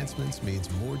 More advancements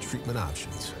means more treatment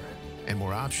options. And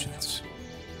more options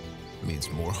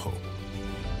means more hope.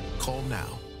 Call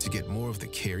now to get more of the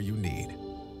care you need.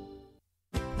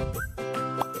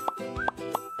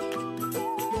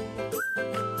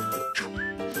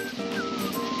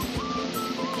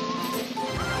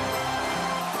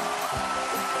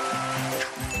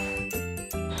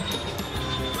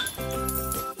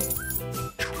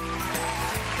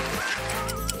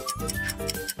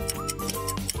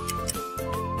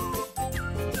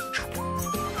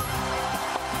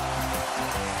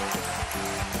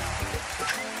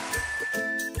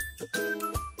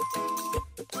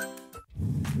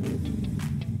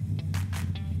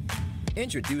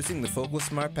 Introducing the Focal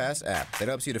Smart Pass app that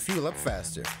helps you to fuel up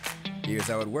faster. Here's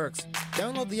how it works.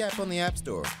 Download the app on the App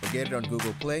Store or get it on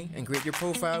Google Play and create your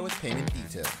profile with payment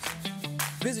details.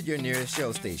 Visit your nearest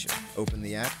Shell station, open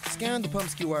the app, scan the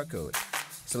pump's QR code,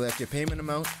 select your payment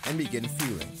amount, and begin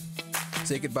fueling.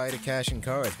 Say goodbye to cash and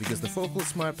cards because the Focal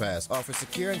Smart Pass offers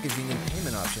secure and convenient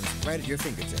payment options right at your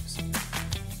fingertips.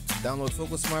 Download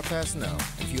Focal Smart Pass now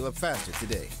and fuel up faster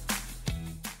today.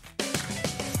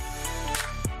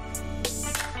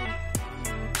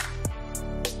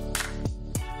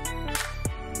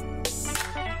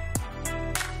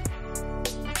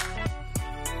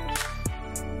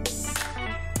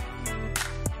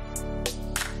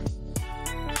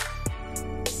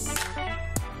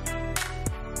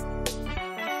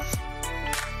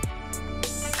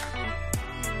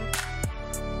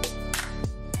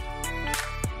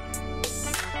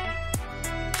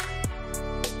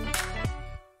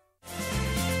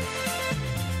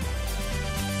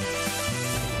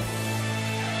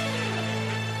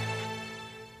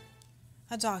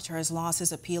 A doctor has lost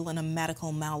his appeal in a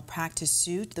medical malpractice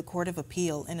suit. The Court of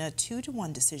Appeal, in a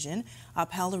 2-1 decision,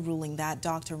 upheld a ruling that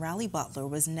Dr. Raleigh Butler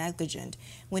was negligent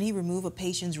when he removed a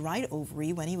patient's right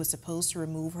ovary when he was supposed to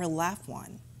remove her left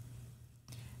one.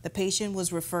 The patient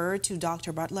was referred to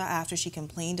Dr. Butler after she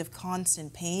complained of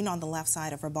constant pain on the left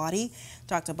side of her body.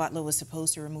 Dr. Butler was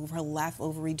supposed to remove her left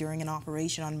ovary during an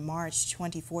operation on March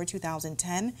 24,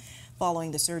 2010.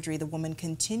 Following the surgery, the woman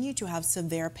continued to have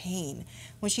severe pain.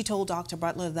 When she told Dr.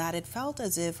 Butler that it felt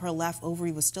as if her left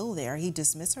ovary was still there, he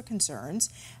dismissed her concerns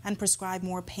and prescribed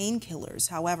more painkillers.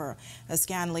 However, a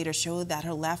scan later showed that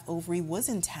her left ovary was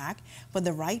intact, but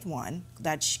the right one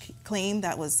that she claimed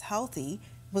that was healthy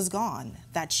was gone.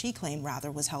 That she claimed, rather,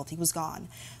 was healthy was gone.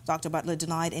 Dr. Butler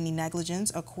denied any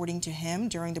negligence. According to him,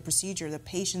 during the procedure, the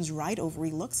patient's right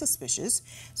ovary looked suspicious,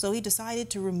 so he decided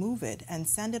to remove it and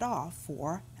send it off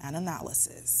for an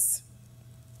analysis.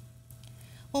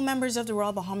 Well, members of the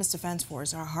Royal Bahamas Defense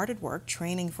Force are hard at work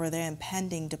training for their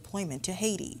impending deployment to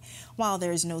Haiti. While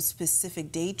there is no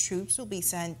specific date, troops will be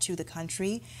sent to the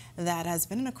country that has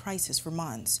been in a crisis for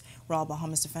months. Royal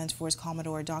Bahamas Defense Force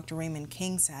Commodore Dr. Raymond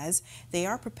King says they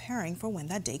are preparing for when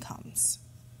that day comes.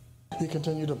 We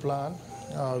continue to plan,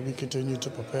 we continue to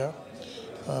prepare.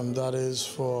 That is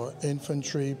for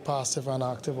infantry, passive and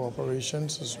active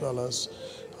operations, as well as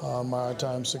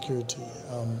maritime security.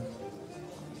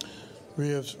 We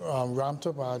have ramped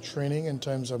up our training in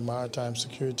terms of maritime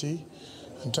security,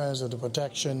 in terms of the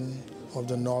protection of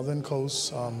the northern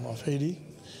coast of Haiti,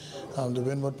 the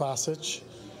Windward Passage,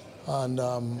 and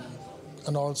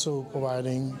also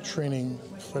providing training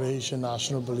for the Haitian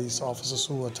National Police officers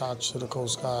who are attached to the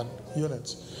Coast Guard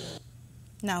units.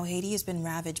 Now, Haiti has been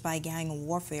ravaged by gang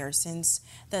warfare since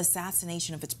the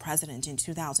assassination of its president in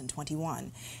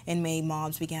 2021. In May,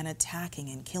 mobs began attacking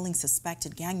and killing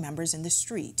suspected gang members in the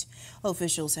street.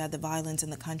 Officials said the violence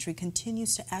in the country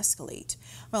continues to escalate.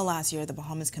 Well, last year, the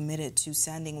Bahamas committed to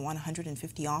sending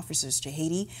 150 officers to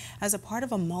Haiti as a part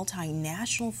of a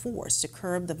multinational force to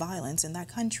curb the violence in that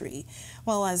country.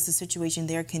 Well, as the situation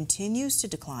there continues to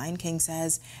decline, King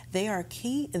says there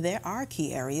are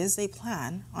key areas they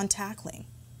plan on tackling.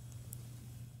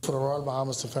 For the Royal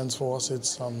Bahamas Defense Force,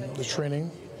 it's the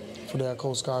training for their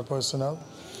Coast Guard personnel.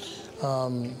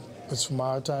 It's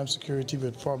maritime security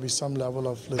with probably some level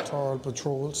of littoral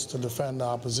patrols to defend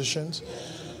our positions.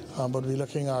 But we're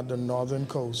looking at the northern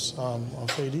coast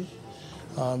of Haiti,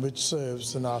 which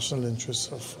serves the national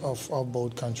interests of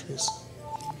both countries.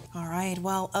 All right,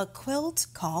 well, A Quilt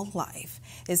Called Life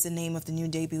is the name of the new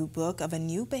debut book of a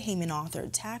new Bahamian author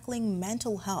tackling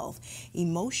mental health,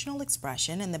 emotional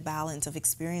expression, and the balance of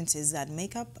experiences that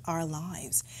make up our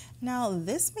lives. Now,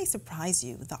 this may surprise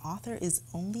you. The author is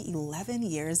only 11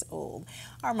 years old.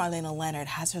 Our Marlena Leonard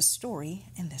has her story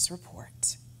in this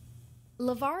report.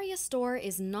 Lavaria Store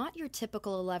is not your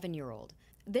typical 11-year-old.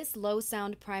 This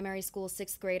low-sound primary school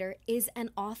 6th grader is an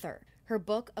author. Her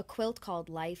book, A Quilt Called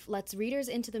Life, lets readers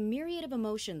into the myriad of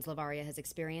emotions Lavaria has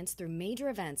experienced through major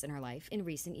events in her life in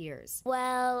recent years.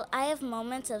 Well, I have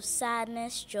moments of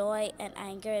sadness, joy, and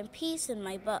anger and peace in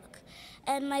my book.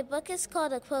 And my book is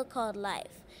called A Quilt Called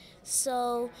Life.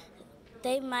 So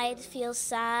they might feel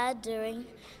sad during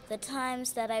the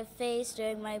times that I've faced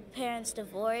during my parents'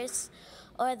 divorce,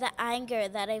 or the anger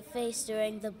that I faced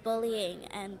during the bullying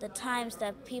and the times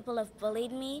that people have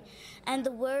bullied me, and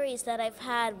the worries that I've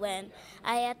had when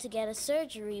I had to get a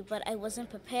surgery but I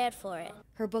wasn't prepared for it.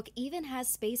 Her book even has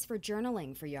space for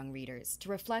journaling for young readers to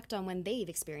reflect on when they've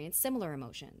experienced similar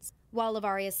emotions. While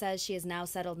Lavaria says she has now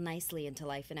settled nicely into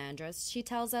life in Andros, she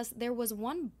tells us there was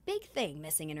one big thing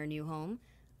missing in her new home: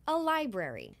 a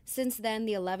library. Since then,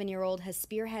 the 11-year-old has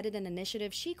spearheaded an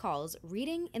initiative she calls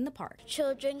Reading in the Park.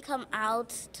 Children come out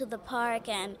to the park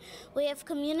and we have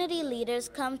community leaders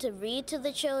come to read to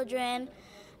the children,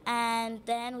 and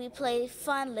then we play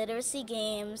fun literacy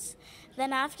games.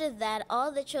 Then after that,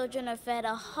 all the children are fed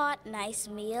a hot, nice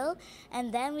meal,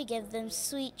 and then we give them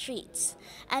sweet treats.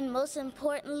 And most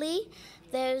importantly,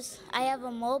 I have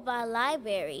a mobile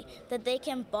library that they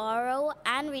can borrow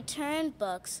and return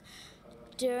books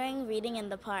during Reading in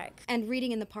the Park. And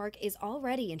Reading in the Park is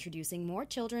already introducing more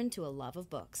children to a love of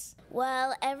books.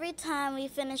 Well, every time we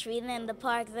finish Reading in the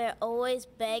Park, they're always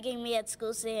begging me at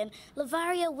school saying,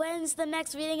 "Lavaria, when's the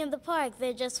next Reading in the Park?"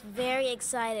 They're just very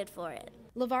excited for it.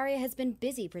 Lavaria has been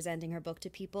busy presenting her book to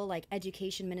people like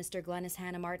Education Minister Glenys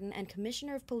Hannah Martin and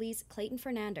Commissioner of Police Clayton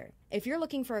Fernander. If you're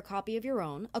looking for a copy of your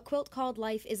own, A Quilt Called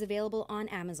Life is available on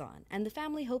Amazon, and the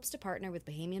family hopes to partner with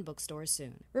Bahamian bookstores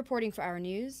soon. Reporting for Our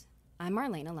News, I'm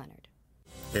Marlena Leonard.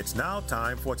 It's now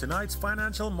time for tonight's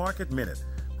Financial Market Minute,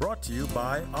 brought to you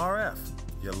by RF,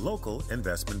 your local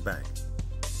investment bank.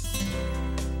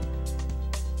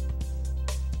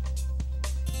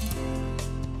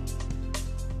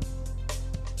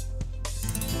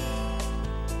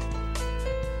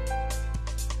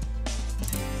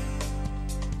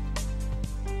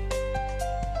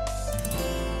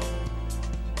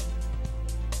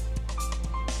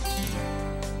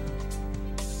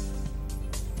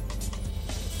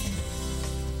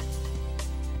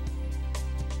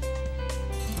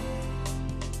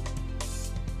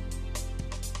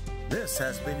 This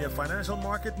has been your Financial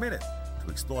Market Minute.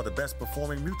 To explore the best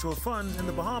performing mutual funds in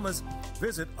the Bahamas,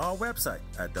 visit our website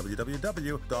at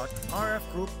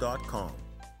www.rfgroup.com.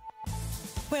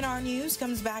 When our news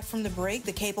comes back from the break,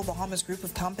 the Cable Bahamas group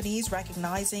of companies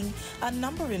recognizing a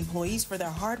number of employees for their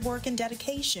hard work and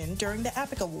dedication during the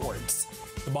Abaco Awards.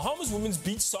 The Bahamas women's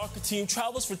beach soccer team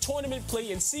travels for tournament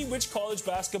play and see which college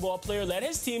basketball player led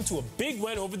his team to a big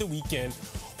win over the weekend.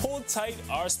 Hold tight,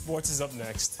 our sports is up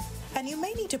next. And you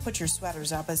may need to put your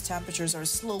sweaters up as temperatures are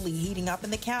slowly heating up in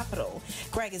the capital.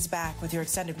 Greg is back with your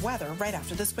extended weather right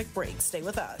after this quick break. Stay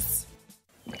with us.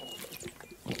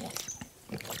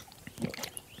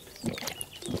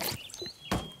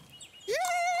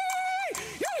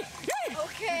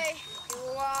 Okay,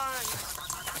 one.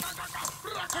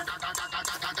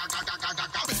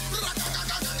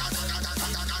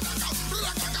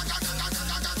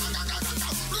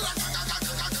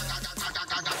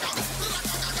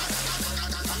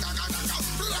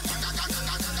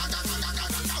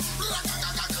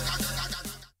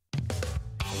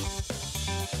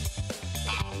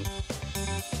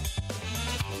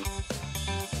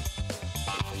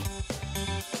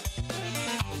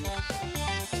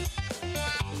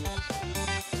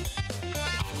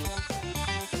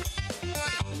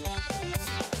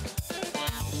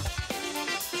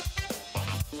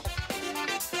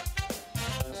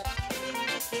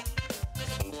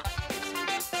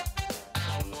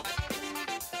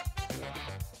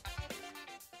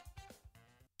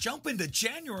 Jump into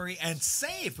January and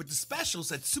save with the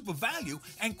specials at Super Value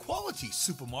and Quality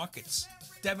Supermarkets.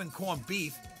 Devon corned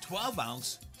beef, 12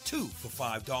 ounce, 2 for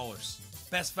 $5.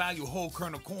 Best Value whole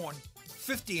kernel corn,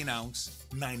 50 an ounce,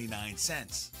 99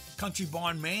 cents. Country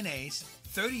Barn mayonnaise,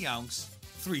 30 ounce,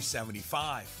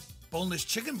 $3.75. Boneless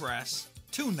chicken breasts,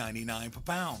 $2.99 per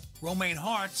pound. Romaine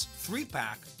hearts,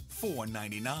 3-pack,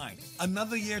 $4.99.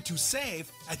 Another year to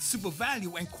save at Super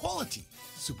Value and Quality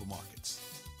Supermarkets.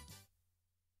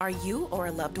 Are you or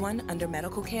a loved one under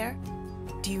medical care?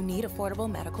 Do you need affordable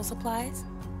medical supplies?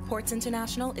 Ports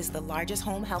International is the largest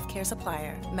home health care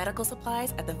supplier. Medical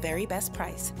supplies at the very best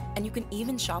price, and you can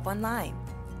even shop online.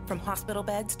 From hospital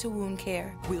beds to wound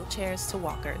care, wheelchairs to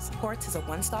walkers, Ports is a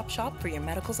one-stop shop for your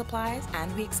medical supplies,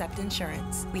 and we accept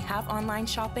insurance. We have online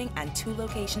shopping and 2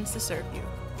 locations to serve you.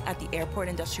 at the Airport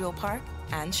Industrial Park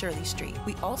and Shirley Street.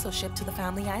 We also ship to the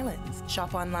Family Islands.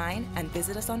 Shop online and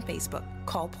visit us on Facebook.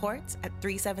 Call Ports at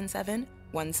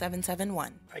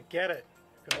 377-1771. I get it.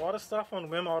 You can order stuff on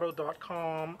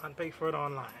WimAuto.com and pay for it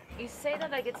online. You say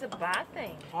that like it's a bad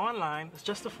thing. Online is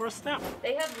just the first step.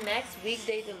 They have next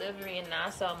weekday delivery in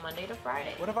Nassau, Monday to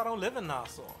Friday. What if I don't live in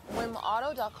Nassau?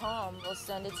 WimAuto.com will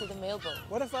send it to the mailbox.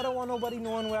 What if I don't want nobody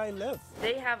knowing where I live?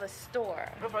 They have a store.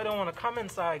 What if I don't want to come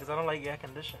inside because I don't like air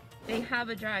conditioning? They have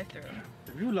a drive-thru.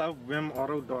 If you love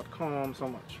WimAuto.com so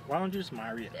much, why don't you just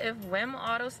marry it? If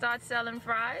WimAuto starts selling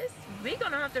fries, we're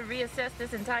going to have to reassess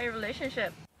this entire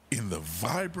relationship. In the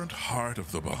vibrant heart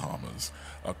of the Bahamas,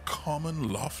 a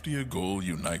common loftier goal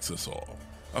unites us all.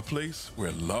 A place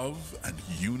where love and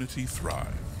unity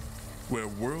thrive. Where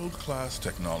world-class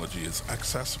technology is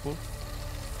accessible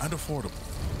and affordable,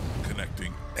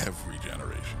 connecting every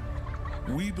generation.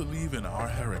 We believe in our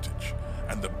heritage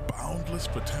and the boundless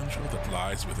potential that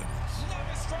lies within us.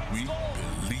 We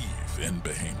believe in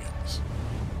Bahamians.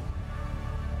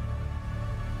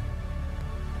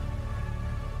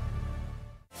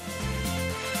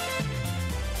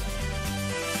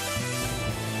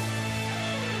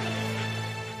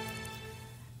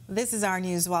 This is our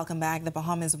news. Welcome back. The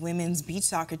Bahamas women's beach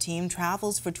soccer team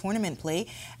travels for tournament play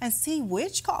and see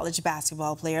which college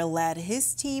basketball player led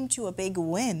his team to a big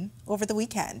win over the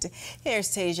weekend.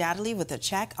 Here's Tej Adderley with a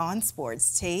check on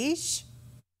sports. Tej?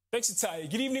 Thanks, Tatia.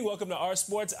 Good evening. Welcome to Our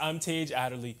Sports. I'm Tej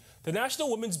Adderley. The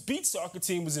national women's beach soccer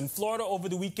team was in Florida over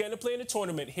the weekend to play in a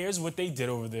tournament. Here's what they did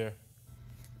over there.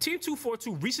 Team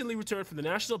 242 recently returned from the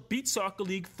National Beach Soccer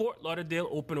League Fort Lauderdale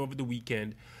Open over the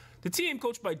weekend. The team,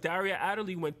 coached by Daria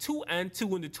Adderley, went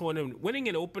 2-2 in the tournament, winning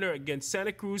an opener against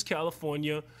Santa Cruz,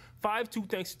 California, 5-2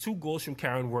 thanks to 2 goals from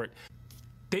Karen Wirt.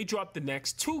 They dropped the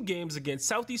next 2 games against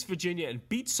Southeast Virginia and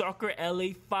Beach Soccer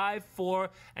LA 5-4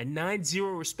 and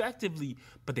 9-0 respectively,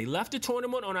 but they left the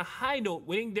tournament on a high note,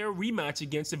 winning their rematch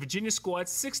against the Virginia squad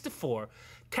 6-4.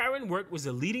 Karen Wirt was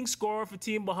the leading scorer for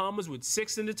Team Bahamas with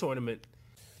 6 in the tournament.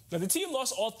 Now, the team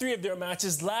lost all 3 of their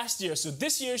matches last year, so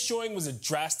this year's showing was a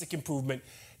drastic improvement.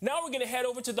 Now we're going to head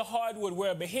over to the hardwood,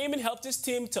 where a Bahamian helped his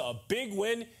team to a big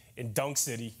win in Dunk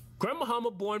City. Grand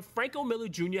Bahama-born Franco Miller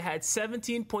Jr. had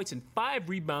 17 points and 5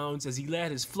 rebounds as he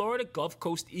led his Florida Gulf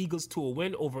Coast Eagles to a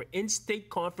win over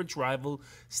in-state conference rival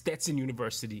Stetson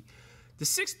University. The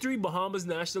 6'3" Bahamas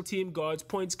national team guard's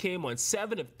points came on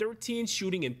 7 of 13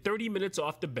 shooting in 30 minutes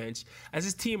off the bench as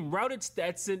his team routed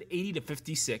Stetson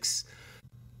 80-56.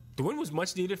 The win was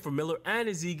much needed for Miller and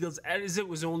his Eagles, as it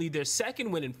was only their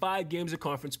second win in 5 games of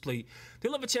conference play.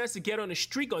 They'll have a chance to get on a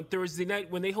streak on Thursday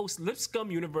night when they host Lipscomb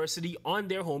University on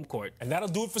their home court. And that'll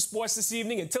do it for sports this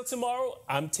evening. Until tomorrow,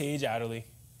 I'm Tej Adderley.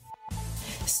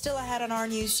 Still ahead on our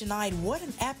news tonight, what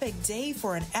an epic day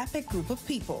for an epic group of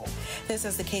people. This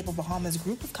as the Cable Bahamas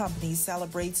group of companies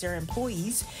celebrates their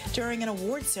employees during an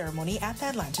award ceremony at the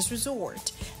Atlantis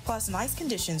Resort. Plus, nice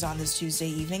conditions on this Tuesday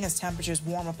evening as temperatures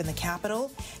warm up in the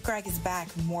capital. Greg is back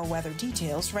with more weather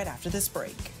details right after this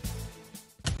break.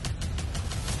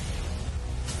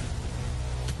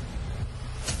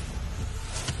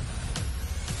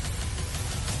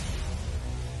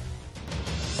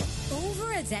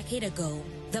 Over a decade ago,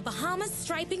 the Bahamas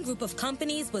Striping Group of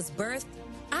Companies was birthed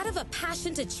out of a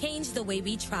passion to change the way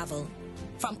we travel.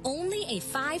 From only a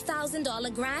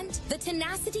 $5,000 grant, the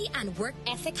tenacity and work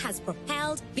ethic has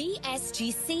propelled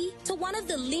BSGC to one of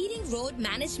the leading road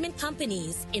management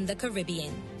companies in the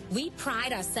Caribbean. We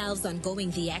pride ourselves on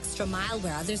going the extra mile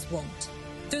where others won't,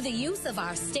 through the use of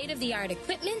our state-of-the-art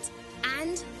equipment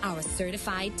and our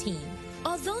certified team.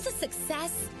 Although the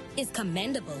success is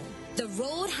commendable, the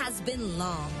road has been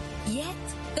long, yet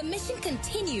the mission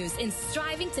continues in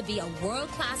striving to be a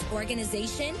world-class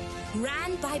organization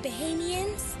ran by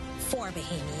Bahamians for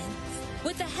Bahamians.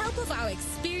 With the help of our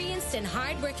experienced and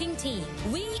hardworking team,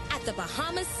 we at the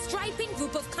Bahamas Striping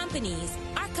Group of Companies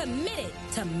are committed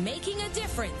to making a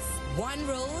difference, one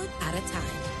road at a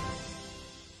time.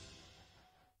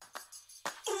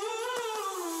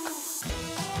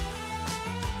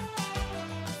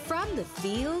 From the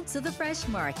field to the fresh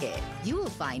market, you will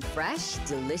find fresh,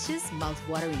 delicious,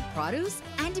 mouth-watering produce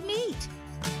and meat.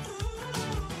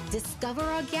 Discover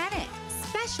organic,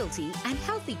 specialty, and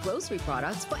healthy grocery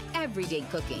products for everyday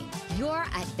cooking. Your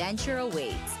adventure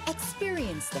awaits.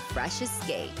 Experience the fresh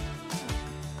escape.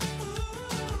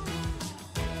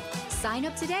 Sign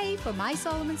up today for My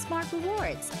Solomon Smart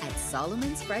Rewards at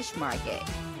Solomon's Fresh Market.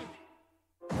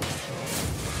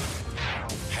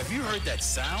 Have you heard that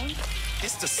sound?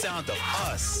 It's the sound of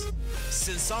us.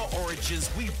 Since our origins,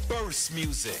 we burst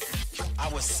music.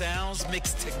 Our sounds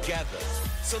mixed together.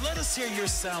 So let us hear your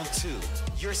sound too.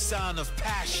 Your sound of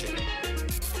passion,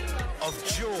 of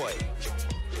joy,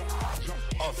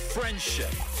 of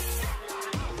friendship.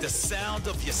 The sound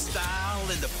of your style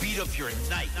and the beat of your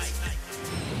night.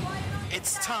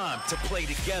 It's time to play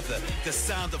together. The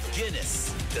sound of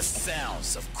Guinness. The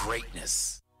sounds of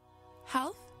greatness.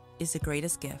 Health is the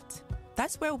greatest gift.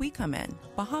 That's where we come in.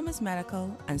 Bahamas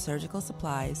Medical and Surgical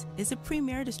Supplies is a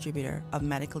premier distributor of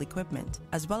medical equipment,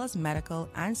 as well as medical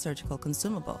and surgical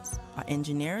consumables. Our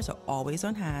engineers are always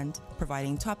on hand,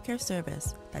 providing top care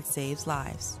service that saves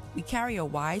lives. We carry a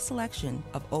wide selection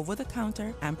of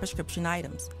over-the-counter and prescription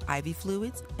items, IV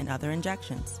fluids, and other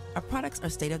injections. Our products are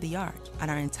state-of-the-art,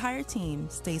 and our entire team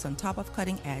stays on top of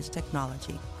cutting-edge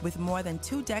technology. With more than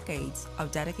 2 decades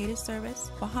of dedicated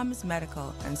service, Bahamas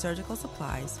Medical and Surgical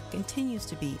Supplies continues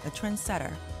to be a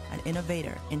trendsetter and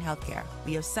innovator in healthcare.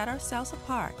 We have set ourselves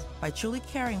apart by truly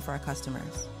caring for our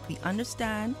customers. We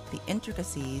understand the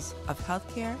intricacies of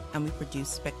healthcare, and we produce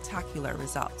spectacular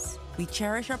results. We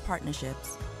cherish our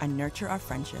partnerships and nurture our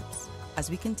friendships as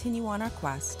we continue on our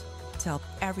quest to help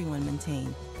everyone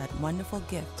maintain that wonderful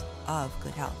gift of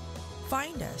good health.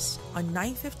 Find us on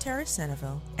 95th Terrace,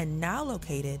 Centerville, and now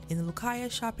located in the Lucaya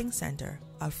Shopping Center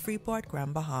of Freeport,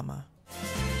 Grand Bahama.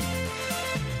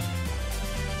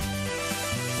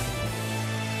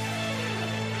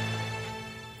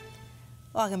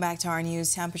 Welcome back to our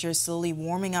news. Temperatures slowly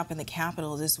warming up in the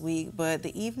capital this week, but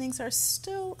the evenings are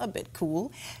still a bit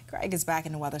cool. Greg is back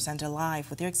in the Weather Center live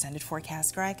with your extended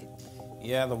forecast. Greg?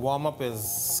 Yeah, the warm-up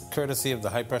is courtesy of the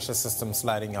high-pressure system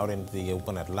sliding out into the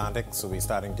open Atlantic, so we're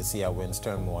starting to see our winds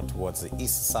turn more towards the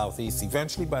east-southeast.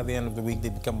 Eventually, by the end of the week, they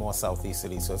become more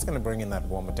southeasterly, so it's going to bring in that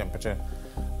warmer temperature.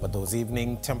 But those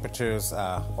evening temperatures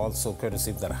are also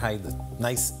courtesy of that high, the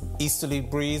nice easterly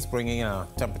breeze, bringing our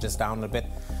temperatures down a bit.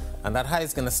 And that high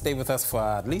is going to stay with us for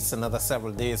at least another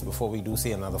several days before we do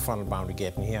see another frontal boundary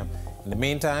getting here. In the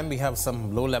meantime, we have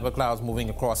some low-level clouds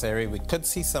moving across the area. We could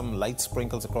see some light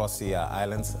sprinkles across the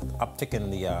islands. Uptick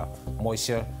in the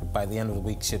moisture by the end of the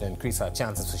week should increase our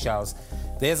chances for showers.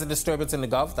 There's a disturbance in the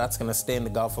Gulf. That's going to stay in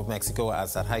the Gulf of Mexico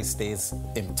as that high stays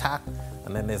intact.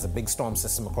 And then there's a big storm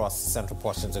system across the central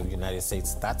portions of the United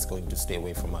States. That's going to stay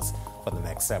away from us for the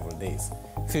next several days.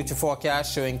 Future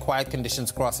forecast showing quiet conditions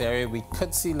across the area. We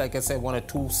could see, like I said, 1 or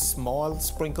 2 small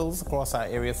sprinkles across our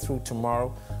area through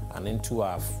tomorrow and into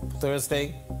our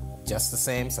Thursday. Just the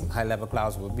same, some high-level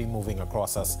clouds will be moving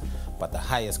across us, but the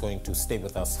high is going to stay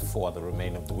with us for the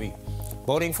remainder of the week.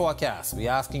 Boating forecast.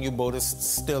 We're asking you boaters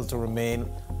still to remain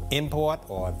in port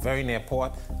or very near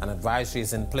port. An advisory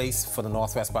is in place for the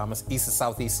northwest Bahamas. East to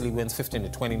southeasterly winds 15 to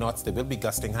 20 knots. They will be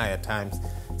gusting high at times.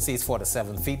 Seas 4 to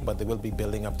 7 feet, but they will be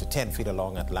building up to 10 feet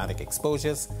along Atlantic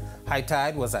exposures. High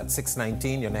tide was at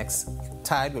 6:19. Your next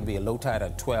tide will be a low tide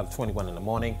at 12:21 in the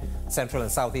morning. Central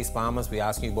and southeast Bahamas, we're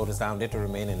asking you boaters down there to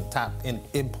remain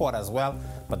in port as well.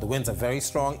 But the winds are very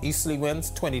strong. Easterly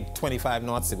winds 20 to 25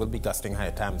 knots. They will be gusting high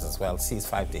at times as well. Seas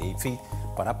 5 to 8 feet,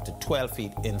 but up to 12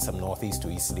 feet in some northeast to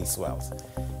easterly swells.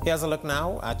 Here's a look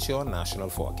now at your national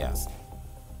forecast.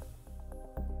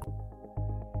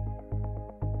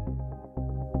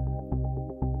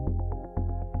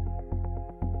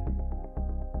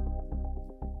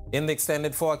 In the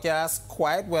extended forecast,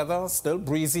 quiet weather, still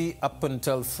breezy up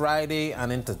until Friday and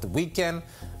into the weekend.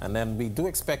 And then we do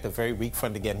expect a very weak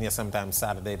front again here sometime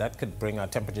Saturday. That could bring our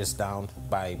temperatures down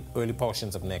by early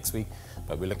portions of next week.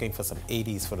 But we're looking for some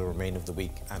 80s for the remainder of the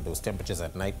week. And those temperatures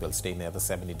at night will stay near the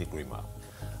 70-degree mark.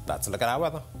 That's a look at our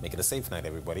weather. Make it a safe night,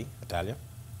 everybody. Natalia?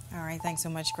 All right, thanks so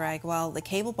much, Greg. Well, the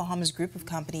Cable Bahamas group of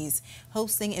companies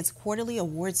hosting its quarterly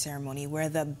award ceremony where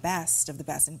the best of the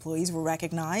best employees were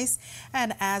recognized.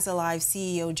 And as Alive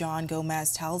CEO John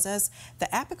Gomez tells us, the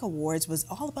Abaco Awards was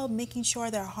all about making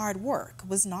sure their hard work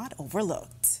was not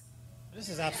overlooked. This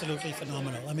is absolutely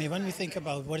phenomenal. I mean, when we think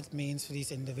about what it means for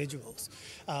these individuals,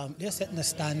 they're setting a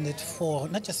standard for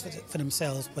not just for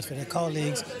themselves, but for their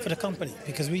colleagues, for the company,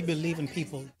 because we believe in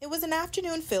people. It was an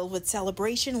afternoon filled with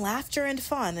celebration, laughter, and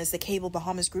fun as the Cable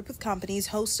Bahamas group of companies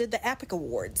hosted the Abaco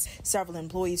Awards. Several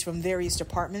employees from various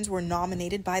departments were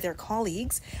nominated by their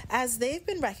colleagues as they've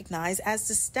been recognized as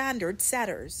the standard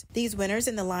setters. These winners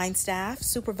in the line staff,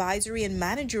 supervisory, and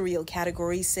managerial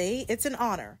categories say it's an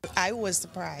honor. I was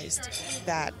surprised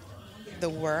that the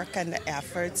work and the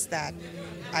efforts that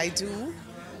I do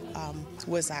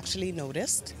was actually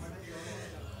noticed.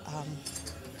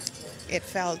 It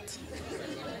felt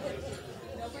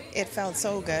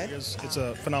so good. It's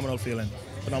a phenomenal feeling.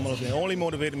 It only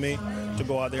motivated me to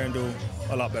go out there and do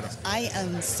a lot better. I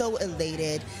am so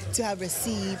elated to have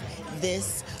received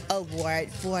this award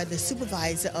for the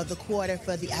supervisor of the quarter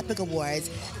for the Epic Awards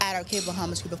at Arcade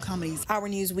Bahamas Group of Companies. Our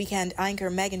News Weekend anchor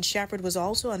Megan Shepherd was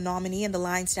also a nominee in the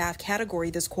line staff category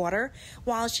this quarter.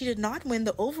 While she did not win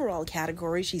the overall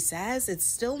category, she says it's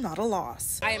still not a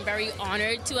loss. I am very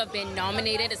honored to have been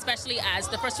nominated, especially as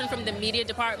the first one from the media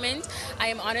department. I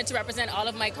am honored to represent all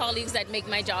of my colleagues that make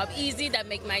my job easy, that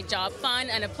make my job fun,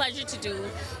 and a pleasure to do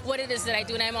what it is that I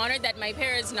do. And I'm honored that my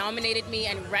peers nominated me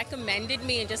and recommended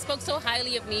me and just spoke so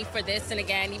highly of me for this. And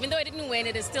again, even though I didn't win,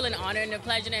 it is still an honor and a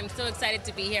pleasure, and I'm so excited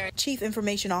to be here. Chief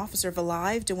Information Officer of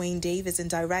Alive, Dwayne Davis, and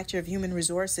Director of Human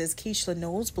Resources, Keishla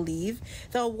Knowles, believe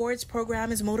the awards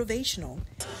program is motivational.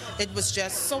 It was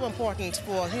just so important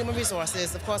for Human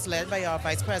Resources, of course led by our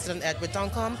Vice President Edward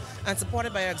Duncombe and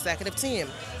supported by our executive team,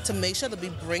 to make sure that we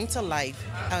bring to life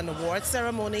an award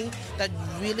ceremony that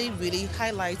really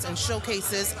highlights and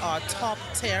showcases our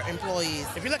top-tier employees.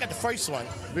 If you look at the first one,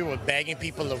 we were begging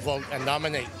people to vote and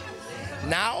nominate.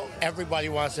 Now, everybody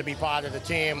wants to be part of the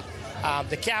team.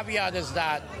 The caveat is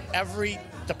that every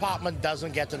department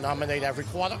doesn't get to nominate every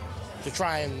quarter to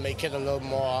try and make it a little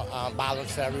more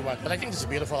balanced for everyone. But I think it's a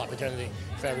beautiful opportunity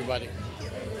for everybody.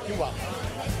 You're welcome.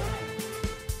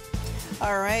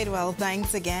 All right, well,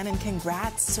 thanks again and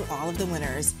congrats to all of the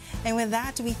winners. And with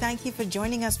that, we thank you for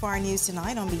joining us for our news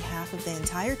tonight. On behalf of the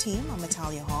entire team, I'm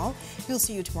Natalia Hall. We'll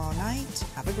see you tomorrow night.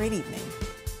 Have a great evening.